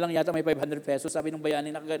 500. Ako na lang yata may 500 pesos. Sabi ng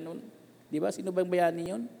bayaning nakaganon. Di ba? Sino ba yung bayani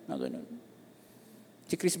yun? Nakaganon.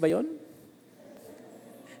 Si Chris ba yun?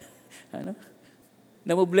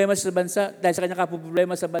 Namumblema sa bansa, dahil sa kanya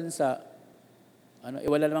kapoblema sa bansa,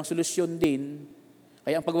 wala namang solusyon din.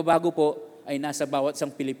 Kaya ang pagbabago po ay nasa bawat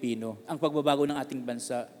isang Pilipino. Ang pagbabago ng ating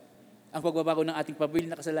bansa. Ang pagbabago ng ating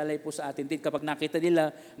pamilya nakasalalay po sa atin din kapag nakita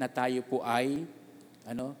nila na tayo po ay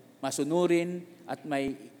masunurin at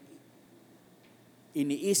may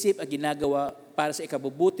iniisip at ginagawa para sa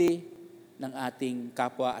ikabubuti ng ating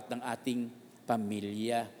kapwa at ng ating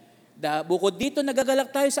pamilya. Bukod dito, nagagalak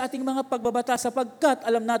tayo sa ating mga pagbabata sapagkat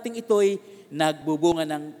alam nating ito'y nagbubunga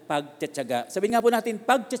ng pagtiyatsaga. Sabihin nga po natin,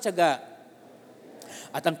 pagtiyatsaga.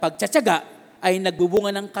 At ang pagtiyatsaga ay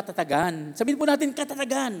nagbubunga ng katatagan. Sabihin po natin,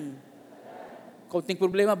 katatagan. Kaunting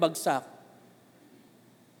problema, bagsak.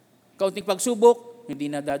 Kaunting pagsubok, hindi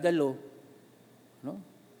nadadalo.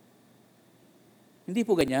 Hindi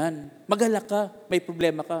po ganyan. Magalak ka, may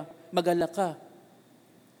problema ka, magalak ka.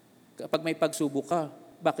 Kapag may pagsubok ka,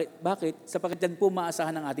 bakit? Sapagkat yan po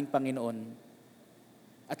maasahan ng ating Panginoon.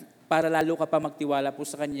 At para lalo ka pa magtiwala po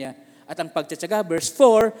sa Kanya. At ang pagtiyatsaga, verse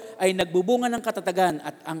 4, ay nagbubunga ng katatagan.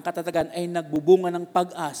 At ang katatagan ay nagbubunga ng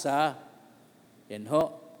pag-asa. Yan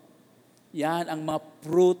ho. Yan ang mga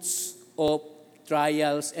fruits of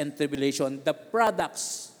trials and tribulation. The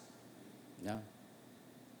products. Yan.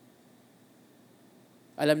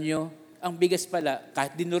 Alam nyo, ang bigas pala,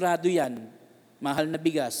 kahit dinurado yan, mahal na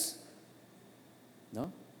bigas,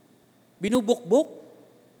 binubukbok.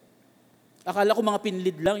 Akala ko mga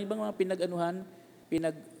pinlid lang, ibang mga pinag-anuhan,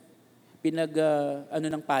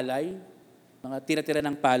 ng palay, mga tira-tira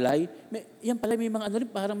ng palay. Yan pala may mga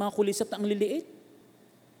parang mga kulisap na ang liliit.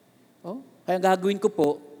 Kaya gagawin ko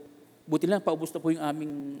po, buti lang, paubos na po yung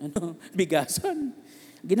aming bigasan.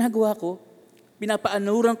 Ginagawa ko,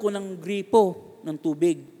 pinapaanuran ko ng gripo ng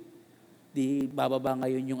tubig. Di bababa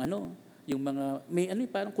ngayon yung mga, may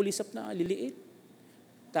parang kulisap na liliit.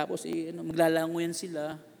 Tapos, maglalango yan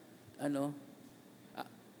sila,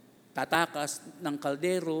 tatakas ng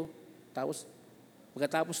kaldero. Tapos,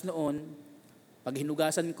 pagkatapos noon, pag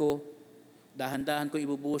hinugasan ko, dahan-dahan ko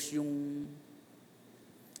ibubuhos yung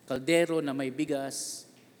kaldero na may bigas.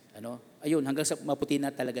 Ayun, hanggang sa maputi na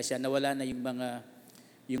talaga siya, nawala na yung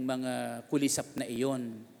mga kulisap na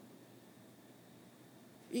iyon.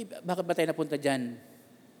 Bakit ba tayo napunta dyan?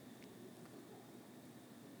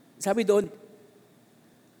 Sabi doon,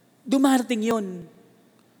 dumarating yon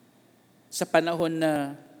sa panahon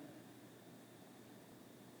na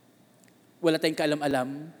wala tayong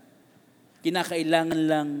kaalam-alam, kinakailangan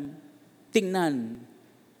lang tingnan,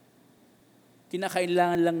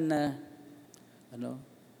 kinakailangan lang na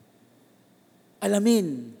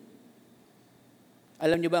alamin.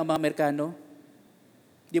 Alam niyo ba ang mga Amerikano?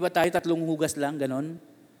 Di ba tayo 3 hugas lang, ganon?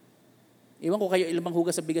 Iwan ko kayo ilang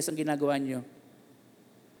hugas sa bigas ang ginagawa niyo.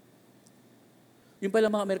 Yung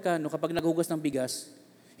pala mga Amerikano, kapag naghugas ng bigas,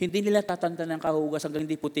 hindi nila tatantan ng kahugas hanggang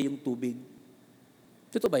hindi puti yung tubig.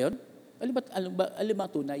 Totoo ba yun? Alam ba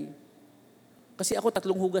tunay? Kasi ako 3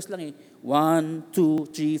 hugas lang eh. 1,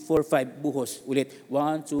 2, 3, 4, 5, buhos. Ulit.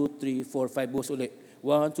 1, 2, 3, 4, 5, buhos ulit.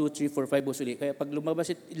 1, 2, 3, 4, 5, buhos ulit. Kaya pag lumabas,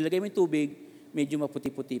 ilagay mo yung tubig, medyo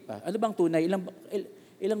maputi-puti pa. Ano bang tunay?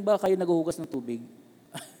 Ilang ba kayo naghuhugas ng tubig?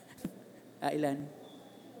 Ilan?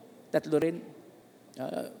 3 rin?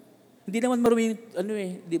 Hindi naman marumi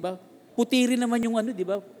di ba? Puti rin naman yung di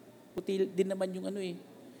ba? Puti din naman yung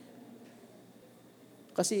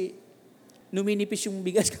Kasi numinipis yung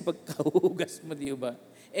bigas kapag kahugas mo, di ba?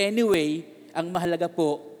 Anyway, ang mahalaga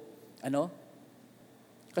po,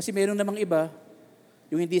 kasi meron namang iba,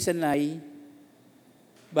 yung hindi sanay,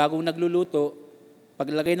 bagong nagluluto,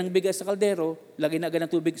 paglagay ng bigas sa kaldero, lagay na agad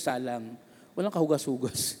ng tubig, salang. Walang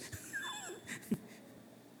kahugas-hugas.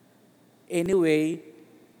 Anyway,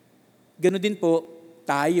 ganoon din po,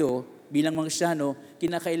 tayo, bilang mga Kristyano,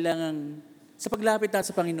 kinakailangan, sa paglapit natin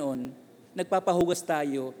sa Panginoon, nagpapahugas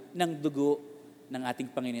tayo ng dugo ng ating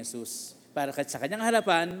Panginoon Yesus. Para sa kanyang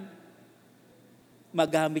harapan,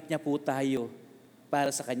 magamit niya po tayo para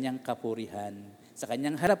sa kanyang kapurihan. Sa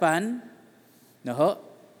kanyang harapan,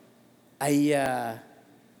 ay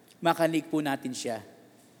makanig po natin siya.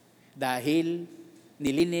 Dahil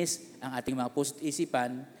nilinis ang ating mga puso't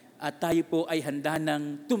isipan at tayo po ay handa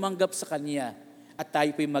ng tumanggap sa Kanya at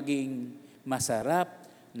tayo po ay maging masarap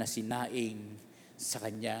na sinaing sa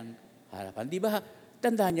Kanyang harapan. Di ba,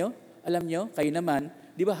 tandaan nyo, alam nyo, kayo naman,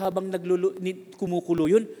 di ba habang kumukulo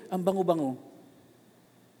yun, ang bango-bango.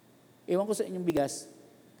 Ewan ko sa inyong bigas,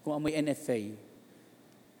 kung amoy NFA.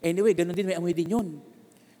 Anyway, ganun din, may amoy din yun.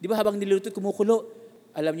 Di ba habang niluluto kumukulo,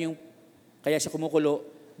 alam nyo yung, kaya siya kumukulo,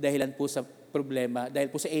 dahilan po sa problema, dahil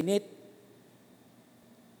po sa init.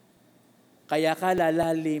 Kaya ka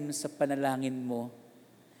lalalim sa panalangin mo.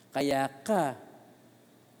 Kaya ka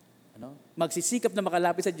magsisikap na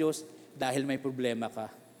makalapit sa Diyos dahil may problema ka.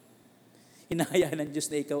 Hinahayaan ng Diyos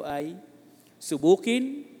na ikaw ay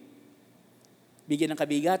subukin, bigyan ng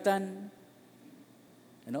kabigatan,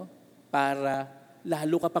 para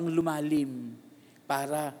lalo ka pang lumalim,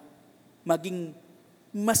 para maging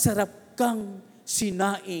masarap kang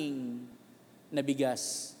sinaing na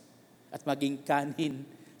bigas at maging kanin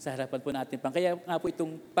sa harapan po natin. Kaya nga po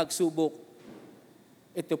itong pagsubok,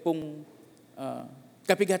 ito pong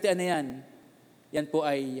kapighatian na yan po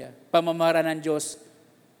ay pamamaraan ng Diyos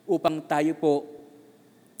upang tayo po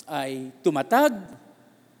ay tumatag,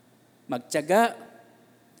 magtiyaga,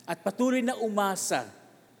 at patuloy na umasa.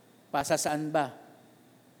 Pasa saan ba?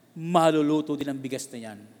 Maluluto din ang bigas na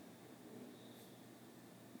yan.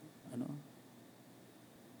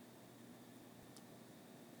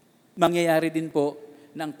 Mangyayari din po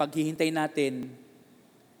ng paghihintay natin,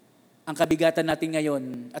 ang kabigatan natin ngayon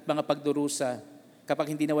at mga pagdurusa,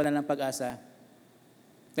 kapag hindi nawalan ng pag-asa,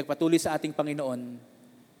 nagpatuloy sa ating Panginoon,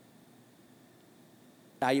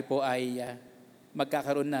 tayo po ay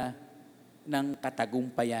magkakaroon na ng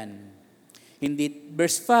katagumpayan.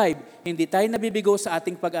 Verse 5, hindi tayo nabibigo sa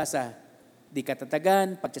ating pag-asa. Di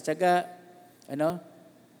katatagan, pagtsatsaga,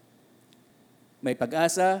 may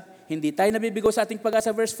pag-asa. Hindi tayo nabibigo sa ating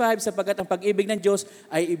pag-asa, verse 5, sapagkat ang pag-ibig ng Diyos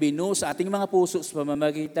ay ibinuo sa ating mga puso sa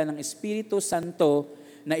pamamagitan ng Espiritu Santo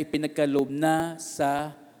na ipinagkaloob na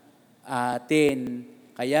sa atin.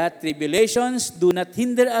 Kaya tribulations do not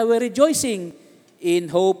hinder our rejoicing in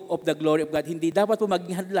hope of the glory of God. Hindi dapat po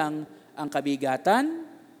maging hadlang ang kabigatan,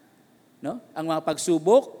 ang mga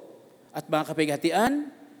pagsubok at mga kapighatian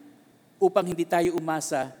upang hindi tayo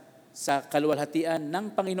umasa sa kaluwalhatian ng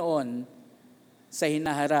Panginoon sa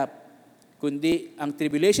hinaharap, kundi ang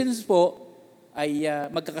tribulations po ay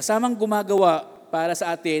magkakasamang gumagawa para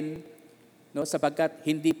sa atin, sapagkat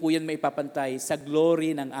hindi po yan maipapantay sa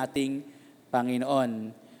glory ng ating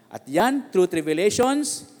Panginoon. At yan, through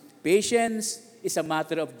tribulations, patience is a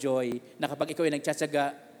matter of joy, na kapag ikaw ay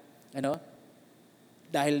nagtsatsaga,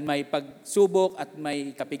 dahil may pagsubok at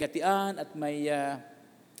may kapighatian at may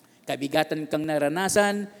kabigatan kang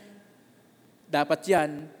naranasan, dapat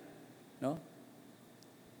yan,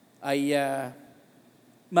 ay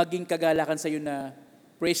maging kagalakan sa iyo na,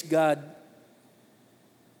 praise God,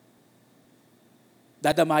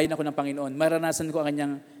 dadamayin ako ng Panginoon. Maranasan ko ang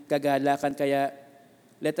kanyang kagalakan. Kaya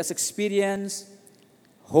let us experience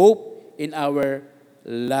hope in our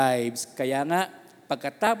lives. Kaya nga,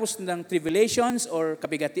 pagkatapos ng tribulations or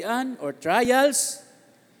kabigatian or trials,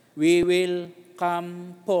 we will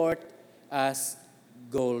come forth as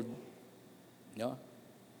gold.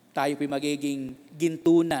 Tayo po'y magiging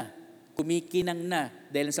ginto na, kumikinang na,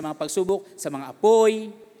 dahil sa mga pagsubok, sa mga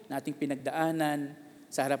apoy na ating pinagdaanan,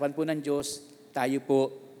 sa harapan po ng Diyos, tayo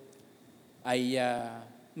po ay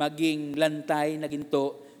maging lantay na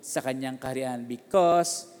ginto sa kanyang kaharian,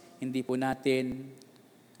 because hindi po natin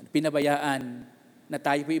pinabayaan na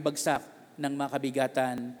tayo po ibagsak ng mga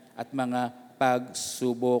kabigatan at mga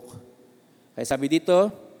pagsubok. Kaya sabi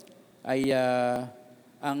dito ay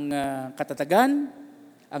ang katatagan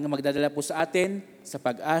ang magdadala po sa atin sa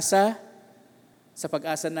pag-asa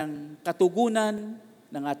ng katugunan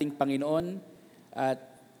ng ating Panginoon, at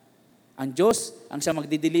ang Diyos ang siya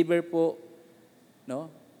magdi-deliver po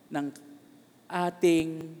ng ating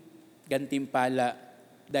gantimpala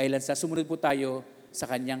dahil sa sumunod po tayo sa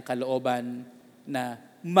kanyang kalooban na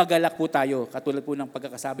magalak po tayo, katulad po ng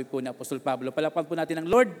pagkakasabi po ni Apostol Pablo. Palakpan po natin ang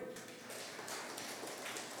Lord.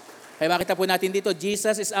 Kaya makita po natin dito,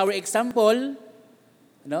 Jesus is our example,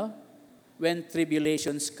 no? When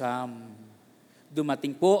tribulations come.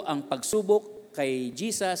 Dumating po ang pagsubok kay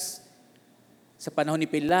Jesus sa panahon ni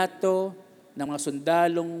Pilato, ng mga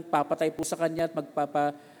sundalong papatay po sa kanya at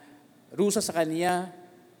magpaparusa sa kanya,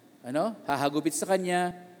 hahagupit sa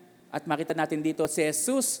kanya, at makita natin dito si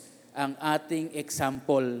Jesus ang ating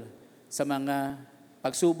example sa mga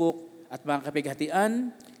pagsubok at mga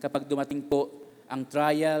kapighatian kapag dumating po ang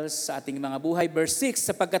trials sa ating mga buhay. Verse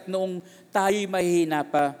 6, sapagkat noong tayo'y mahihina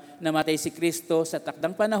pa, namatay si Kristo sa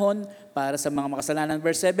takdang panahon para sa mga makasalanan.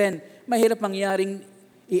 Verse 7, mahirap mangyaring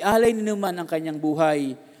ialay ni naman ang kanyang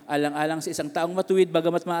buhay, alang-alang sa isang taong matuwid,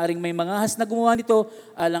 bagamat maaring may mga has na gumawa nito,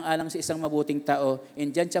 alang-alang sa isang mabuting tao.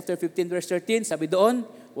 In John chapter 15, verse 13, sabi doon,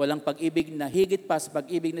 walang pag-ibig na higit pa sa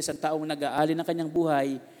pag-ibig ng isang taong nag-aali ng kanyang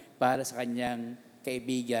buhay para sa kanyang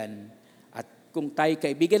kaibigan. At kung tayo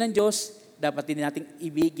kaibigan ng Diyos, dapat din nating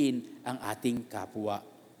ibigin ang ating kapwa.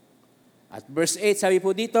 At verse 8, sabi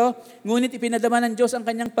po dito, ngunit ipinadama ng Diyos ang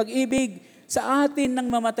kanyang pag-ibig sa atin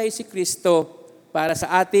nang mamatay si Kristo para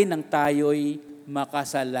sa atin nang tayo'y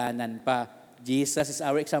makasalanan pa. Jesus is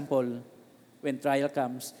our example when trial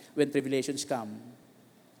comes, when tribulations come.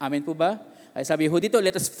 Amen po ba? Ay sabi ho dito,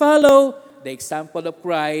 let us follow the example of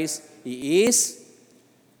Christ. He is,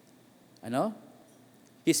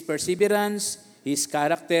 His perseverance, His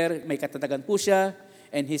character, may katatagan po siya,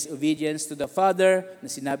 and His obedience to the Father, na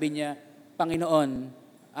sinabi niya, Panginoon,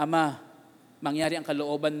 Ama, mangyari ang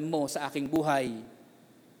kalooban mo sa aking buhay.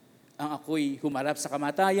 Ang ako'y humarap sa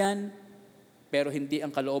kamatayan, pero hindi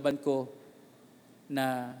ang kalooban ko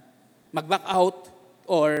na mag-back out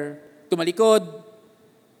or tumalikod.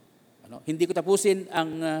 Hindi ko tapusin ang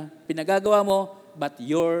pinagagawa mo, but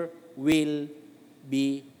your will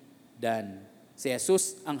be done. Si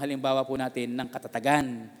Jesus ang halimbawa po natin ng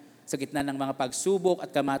katatagan. Sa gitna ng mga pagsubok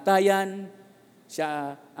at kamatayan,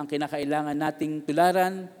 siya ang kinakailangan nating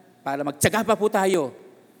tularan para magtyaga pa po tayo.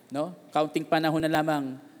 Counting panahon na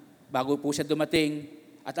lamang bago po siya dumating,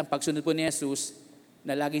 at ang pagsunod po ni Jesus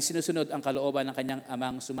na laging sinusunod ang kalooban ng kanyang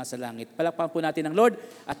amang sumasalangit. Palakpakan po natin ang Lord.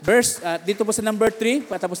 At dito po sa number 3,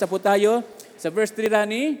 patapos na po tayo. Sa verse 3,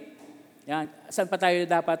 Rani, saan pa tayo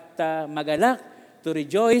dapat magalak? To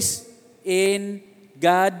rejoice in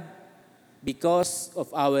God because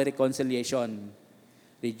of our reconciliation.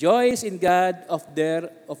 Rejoice in God of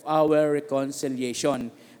our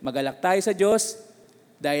reconciliation. Magalak tayo sa Diyos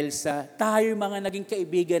dahil sa tayo mga naging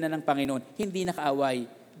kaibigan na ng Panginoon, hindi nakaaway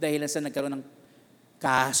dahil sa nagkaroon ng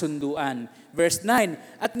kasunduan. Verse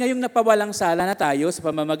 9, at ngayong napawalang sala na tayo sa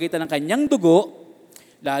pamamagitan ng kanyang dugo,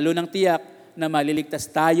 lalo ng tiyak na maliligtas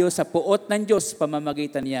tayo sa puot ng Diyos sa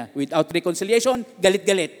pamamagitan niya. Without reconciliation,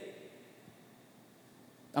 galit-galit.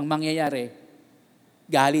 Ang mangyayari,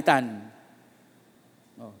 galitan.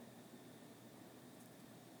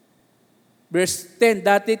 Verse 10,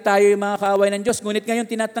 dati tayo yung mga kaaway ng Diyos, ngunit ngayon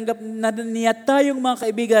tinatanggap na niya tayong mga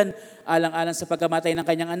kaibigan alang-alang sa pagkamatay ng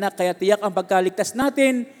kanyang anak, kaya tiyak ang pagkaligtas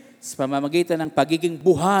natin sa pamamagitan ng pagiging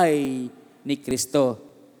buhay ni Kristo.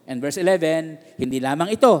 And verse 11, hindi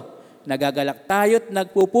lamang ito, nagagalak tayo at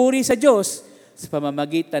nagpupuri sa Diyos sa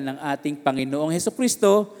pamamagitan ng ating Panginoong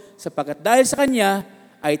Hesukristo, sapagkat dahil sa Kanya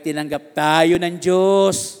ay tinanggap tayo ng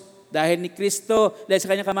Diyos. Dahil ni Kristo, dahil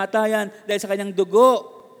sa Kanyang kamatayan, dahil sa Kanyang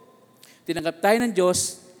dugo, tinanggap tayo ng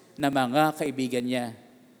Diyos na mga kaibigan niya.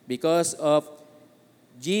 Because of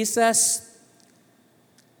Jesus'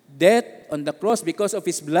 death on the cross, because of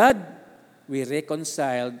His blood, we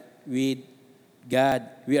reconciled with God.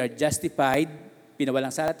 We are justified,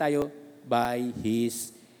 pinawalang sala tayo by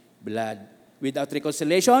His blood. Without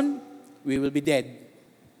reconciliation, we will be dead.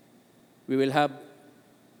 We will have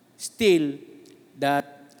still that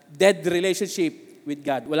dead relationship with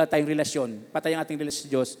God. Wala tayong relasyon. Patay ang ating relasyon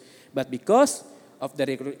sa Diyos. But because of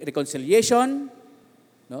the reconciliation,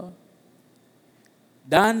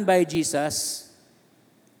 done by Jesus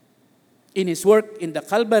in His work in the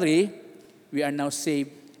Calvary, we are now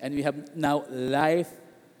saved and we have now life.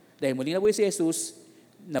 Dahil muli na buhay si Jesus,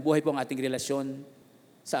 nabuhay po ang ating relasyon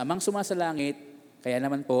sa Amang sumasalangit, kaya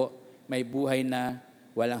naman po may buhay na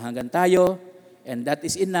walang hanggan tayo, and that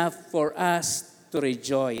is enough for us to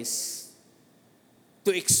rejoice,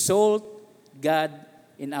 to exalt God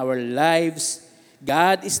in our lives.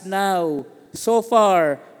 God is now so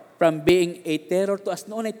far from being a terror to us.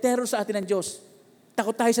 Noon ay terror sa atin ng Diyos.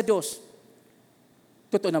 Takot tayo sa Diyos.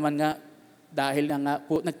 Totoo naman nga, dahil nga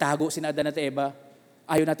po nagtago si Adan at Eva,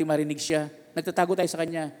 ayaw natin marinig siya. Nagtatago tayo sa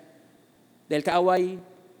Kanya. Dahil kaaway,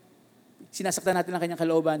 sinasaktan natin ang kanyang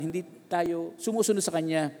kalooban, hindi tayo sumusunod sa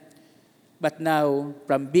kanya. But now,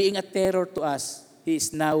 from being a terror to us, He is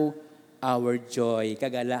now our joy.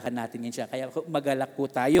 Kagalakan natin yan siya. Kaya magalak po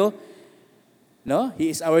tayo. No? He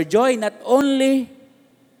is our joy, not only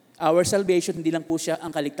our salvation, hindi lang po siya ang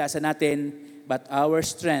kaligtasan natin, but our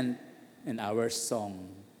strength and our song.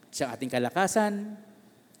 Siya ang ating kalakasan,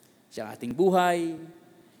 siya ang ating buhay,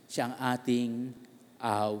 siya ang ating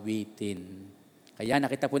awitin. Kaya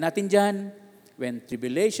nakita po natin dyan, when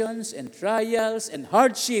tribulations and trials and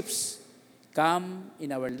hardships come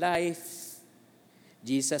in our life,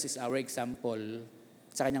 Jesus is our example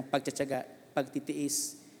sa kanyang pagtsatsaga,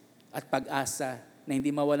 pagtitiis, at pag-asa na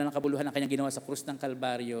hindi mawala ng kabuluhan ang kanyang ginawa sa krus ng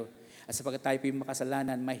Kalbaryo. At sapagkat tayo po yung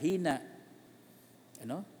makasalanan, mahina,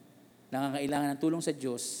 nangangailangan ng tulong sa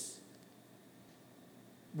Diyos,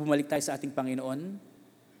 bumalik tayo sa ating Panginoon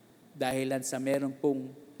dahilan sa meron pong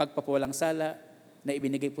pagpapawalang sala na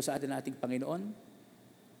ibinigay po sa atin ng ating Panginoon.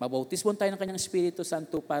 Mabautismon tayo ng kanyang Espiritu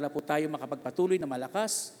Santo para po tayo makapagpatuloy na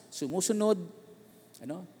malakas, sumusunod,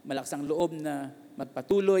 malakas ang loob na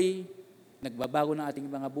magpatuloy, nagbabago ng ating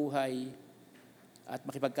mga buhay, at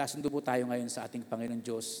makipagkasundo po tayo ngayon sa ating Panginoon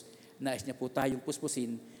Diyos. Nais niya po tayong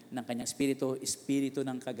puspusin ng kanyang Espiritu, Espiritu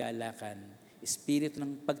ng kagalakan, Espiritu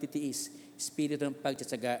ng pagtitiis, Espiritu ng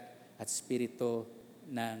pagtsatsaga, at Espiritu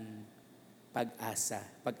ng pag-asa.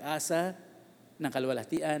 Pag-asa ng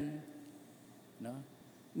kaluwalhatian,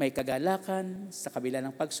 may kagalakan sa kabila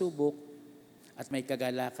ng pagsubok, at may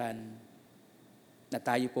kagalakan na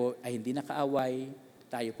tayo po ay hindi nakaaway,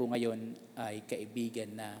 tayo po ngayon ay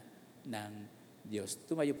kaibigan na ng Diyos.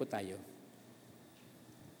 Tumayo po tayo.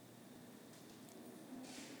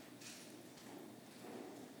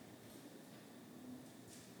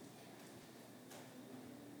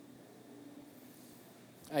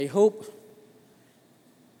 I hope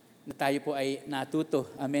na tayo po ay natuto.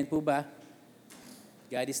 Amen po ba?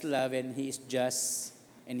 God is love and He is just,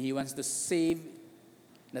 and He wants to save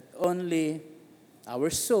not only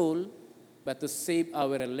our soul, but to save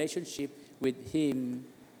our relationship with Him,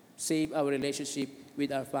 save our relationship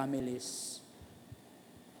with our families.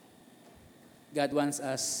 God wants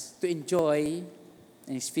us to enjoy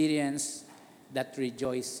and experience that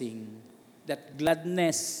rejoicing, that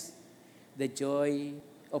gladness, the joy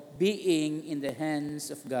of being in the hands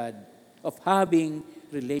of God, of having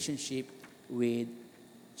relationship with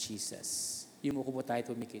Jesus. Yumuko po tayo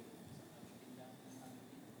tumikit.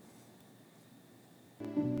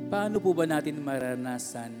 Paano po ba natin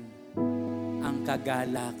maranasan ang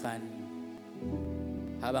kagalakan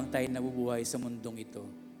habang tayo nabubuhay sa mundong ito?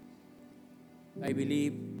 I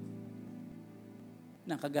believe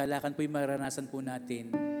na kagalakan po yung maranasan po natin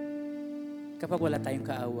kapag wala tayong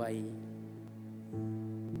kaaway.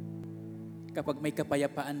 Kapag may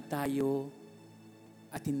kapayapaan tayo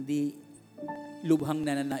at hindi lubhang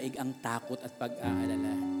nananaig ang takot at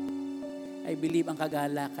pag-aalala. I believe ang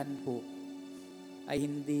kagalakan po ay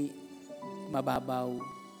hindi mababaw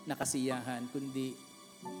na kasiyahan, kundi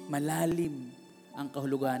malalim ang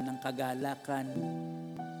kahulugan ng kagalakan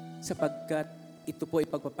sapagkat ito po ay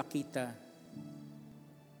pagpapakita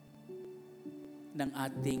ng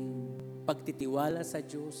ating pagtitiwala sa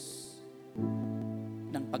Diyos,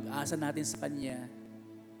 ng pag-asa natin sa Kanya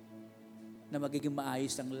na magiging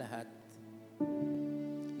maayos ang lahat.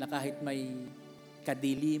 Na kahit may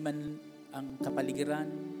kadiliman ang kapaligiran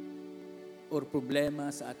or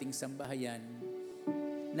problema sa ating sambahayan,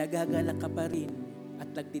 nagagalak ka pa rin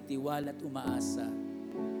at nagtitiwala at umaasa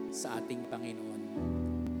sa ating Panginoon.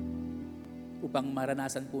 Upang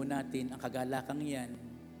maranasan po natin ang kagalakang yan,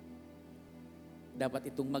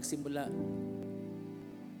 dapat itong magsimula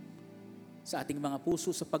sa ating mga puso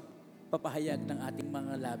sa pagpapahayag ng ating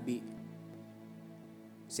mga labi.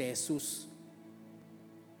 Si Jesus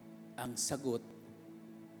ang sagot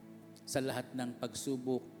sa lahat ng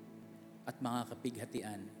pagsubok at mga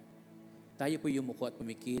kapighatian. Tayo po yumuko at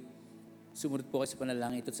pumikit. Sumunod po kayo sa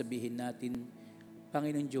panalangin ito at sabihin natin,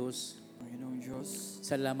 Panginoong Diyos,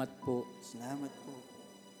 salamat po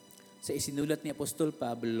sa isinulat ni Apostol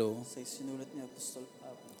Pablo.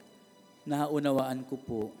 Naunawaan ko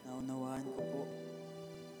po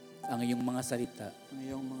ang iyong mga salita.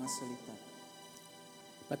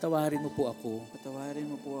 Patawarin mo po ako.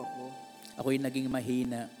 Ako'y naging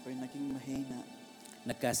mahina.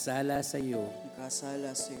 Nagkasala sa iyo.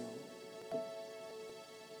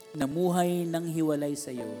 Namuhay ng hiwalay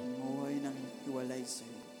sa iyo.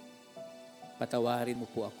 Patawarin mo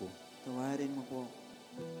po ako.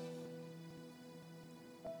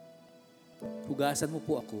 Hugasan mo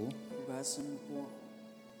po ako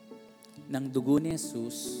ng dugo ni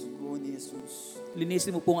Jesus po ni Jesus.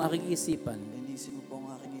 Linisin mo po ang aking isipan. Linisin mo po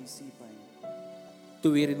ang aking isipan.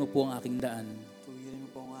 Tuwirin mo po ang aking daan. Tuwirin mo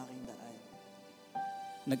po ang aking daan.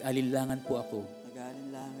 Nag-alinlangan po ako.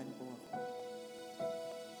 Nag-aalinlangan po ako.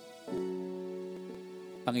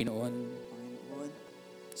 Panginoon, Panginoon,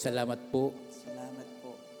 salamat po. salamat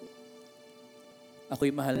po.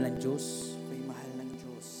 Ako'y mahal ng Diyos. Ako'y mahal ng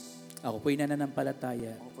Diyos. Ako po'y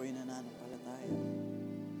nananampalataya. Ako po'y nananampalataya.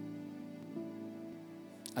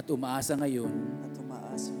 At umaasa ngayon At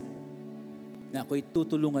umaasa ngayon na ako'y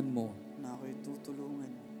tutulungan mo. na ako'y tutulungan.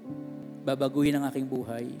 Babaguhin ang aking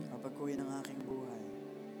buhay. Papaguhin ang aking buhay.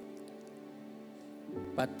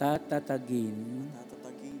 Patatatagin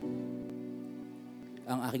Tatatagin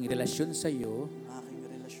ang aking relasyon sa iyo ang aking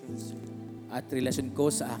relasyon sa iyo. at relasyon ko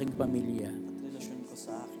sa aking pamilya. At relasyon ko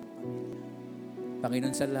sa aking pamilya.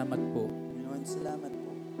 Panginoon, salamat po. Panginoon, salamat po.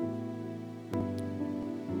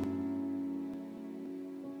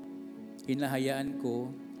 Hinahayaan ko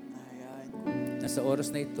Nahayaan ko na sa oras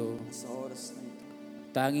na ito, na sa oras na ito,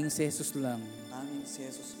 tanging si Jesus lang tanging si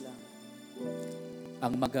Jesus lang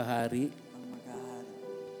ang maghahari, ang maghahari,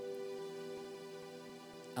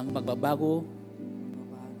 ang magbabago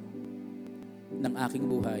magbabago ng aking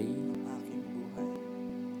buhay ng aking buhay.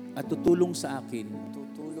 at tutulong sa akin.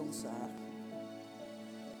 Tutulong sa akin.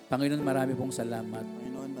 Panginoon, marami pong salamat.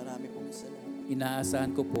 Panginoon, marami pong salamat.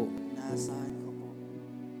 Inaasahan ko po Inaasahan ko po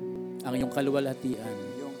ang iyong kaluwalhatian.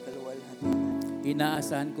 iyong kaluwalhatian.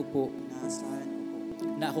 Inaasahan ko po Inaasahan ko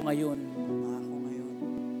po na ako ngayon na ako ngayon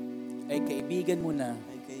ay kaibigan mo na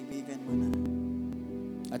ay kaibigan mo na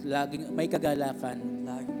at laging may kagalakan.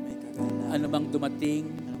 laging may kagalakan. Ano mang dumating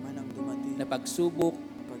Ano man ang dumating na pagsubok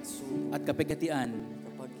pagsubok at kapighatian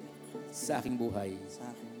kapag sa aking buhay. sa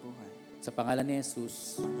aking buhay. Sa pangalan ni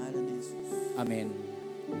Jesus. Sa pangalan ni Jesus. Amen.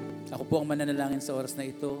 Ako po ang mananalangin sa oras na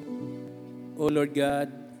ito. O Lord God,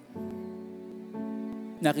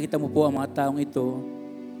 nakikita mo po ang mga taong ito,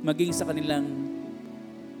 maging sa kanilang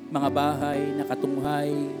mga bahay,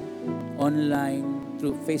 nakatunghay, online,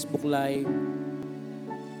 through Facebook Live.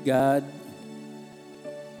 God,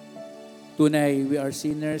 tunay, we are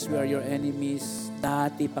sinners, we are your enemies.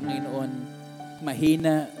 Dati, Panginoon,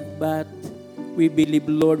 mahina, but we believe,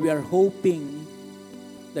 Lord, we are hoping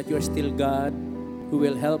that you are still God, who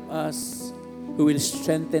will help us, who will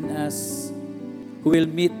strengthen us, who will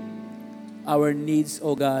meet our needs,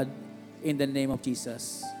 O God, in the name of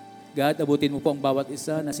Jesus. God, abutin mo po ang bawat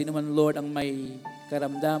isa na sino man, Lord, ang may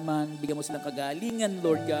karamdaman. Bigyan mo silang kagalingan,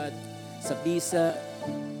 Lord God, sa bisa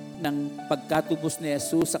ng pagkatubos ni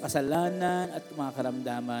Jesus sa kasalanan at mga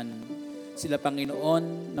karamdaman. Sila,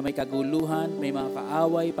 Panginoon, na may kaguluhan, may mga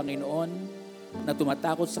kaaway, Panginoon, na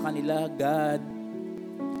tumatakot sa kanila. God,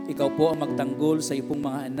 ikaw po ang magtanggol sa iyong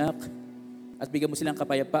mga anak at bigyan mo silang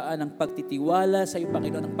kapayapaan ng pagtitiwala sa iyo,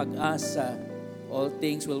 Panginoon, ng pag-asa. All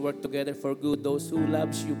things will work together for good, those who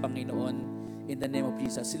loves you, Panginoon, in the name of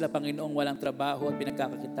Jesus. Sila, Panginoon, walang trabaho at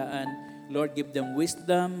pinagkakakitaan. Lord, give them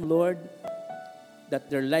wisdom, Lord,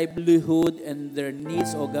 that their livelihood and their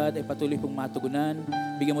needs, O God, ay patuloy pong matugunan.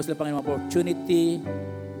 Bigyan mo sila, Panginoon, opportunity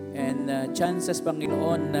and chances,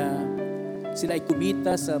 Panginoon, na sila ay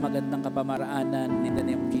kumita sa magandang kapamaraanan in the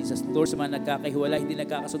name of Jesus. Lord, sa mga nagkakahiwalay, hindi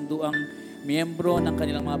nagkakasundo ang miyembro ng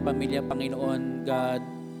kanilang mga pamilya, Panginoon, God,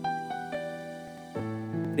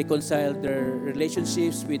 reconcile their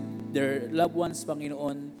relationships with their loved ones,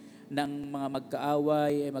 Panginoon, ng mga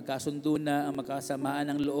magkaaway, ay magkasundo na, ang magkasamaan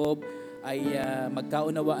ng loob, ay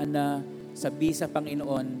magkaunawaan na sa bisa,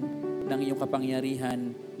 Panginoon, ng iyong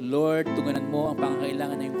kapangyarihan. Lord, tugunan mo ang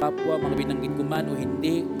pangangailangan ng iyong kapwa, mga binanggit ko man o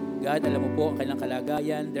hindi. God, alam mo po ang kanilang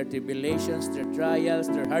kalagayan, their tribulations, their trials,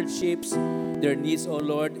 their hardships, their needs, O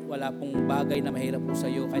Lord. Wala pong bagay na mahirap po sa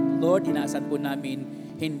iyo. Kahit Lord, inaasahan po namin,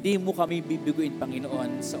 hindi mo kami bibiguin,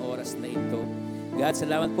 Panginoon, sa oras na ito. God,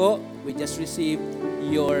 salamat po. We just received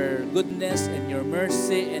your goodness and your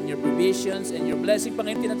mercy and your provisions and your blessing,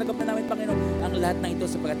 Panginoon. Tinatanggap na namin, Panginoon, ang lahat ng ito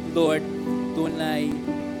sapagkat, Lord, tunay,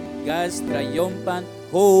 God's triumphant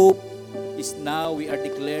hope is now we are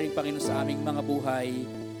declaring, Panginoon, sa aming mga buhay,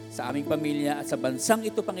 sa aming pamilya at sa bansang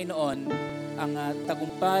ito, Panginoon, ang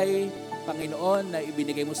tagumpay, Panginoon, na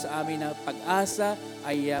ibinigay mo sa amin na pag-asa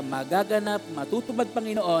ay magaganap, matutupad,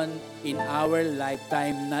 Panginoon, in our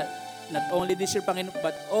lifetime. Not only this year, Panginoon,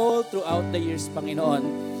 but all throughout the years, Panginoon,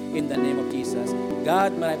 in the name of Jesus.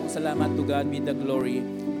 God, maraming salamat. To God be the glory.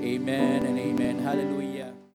 Amen and amen. Hallelujah.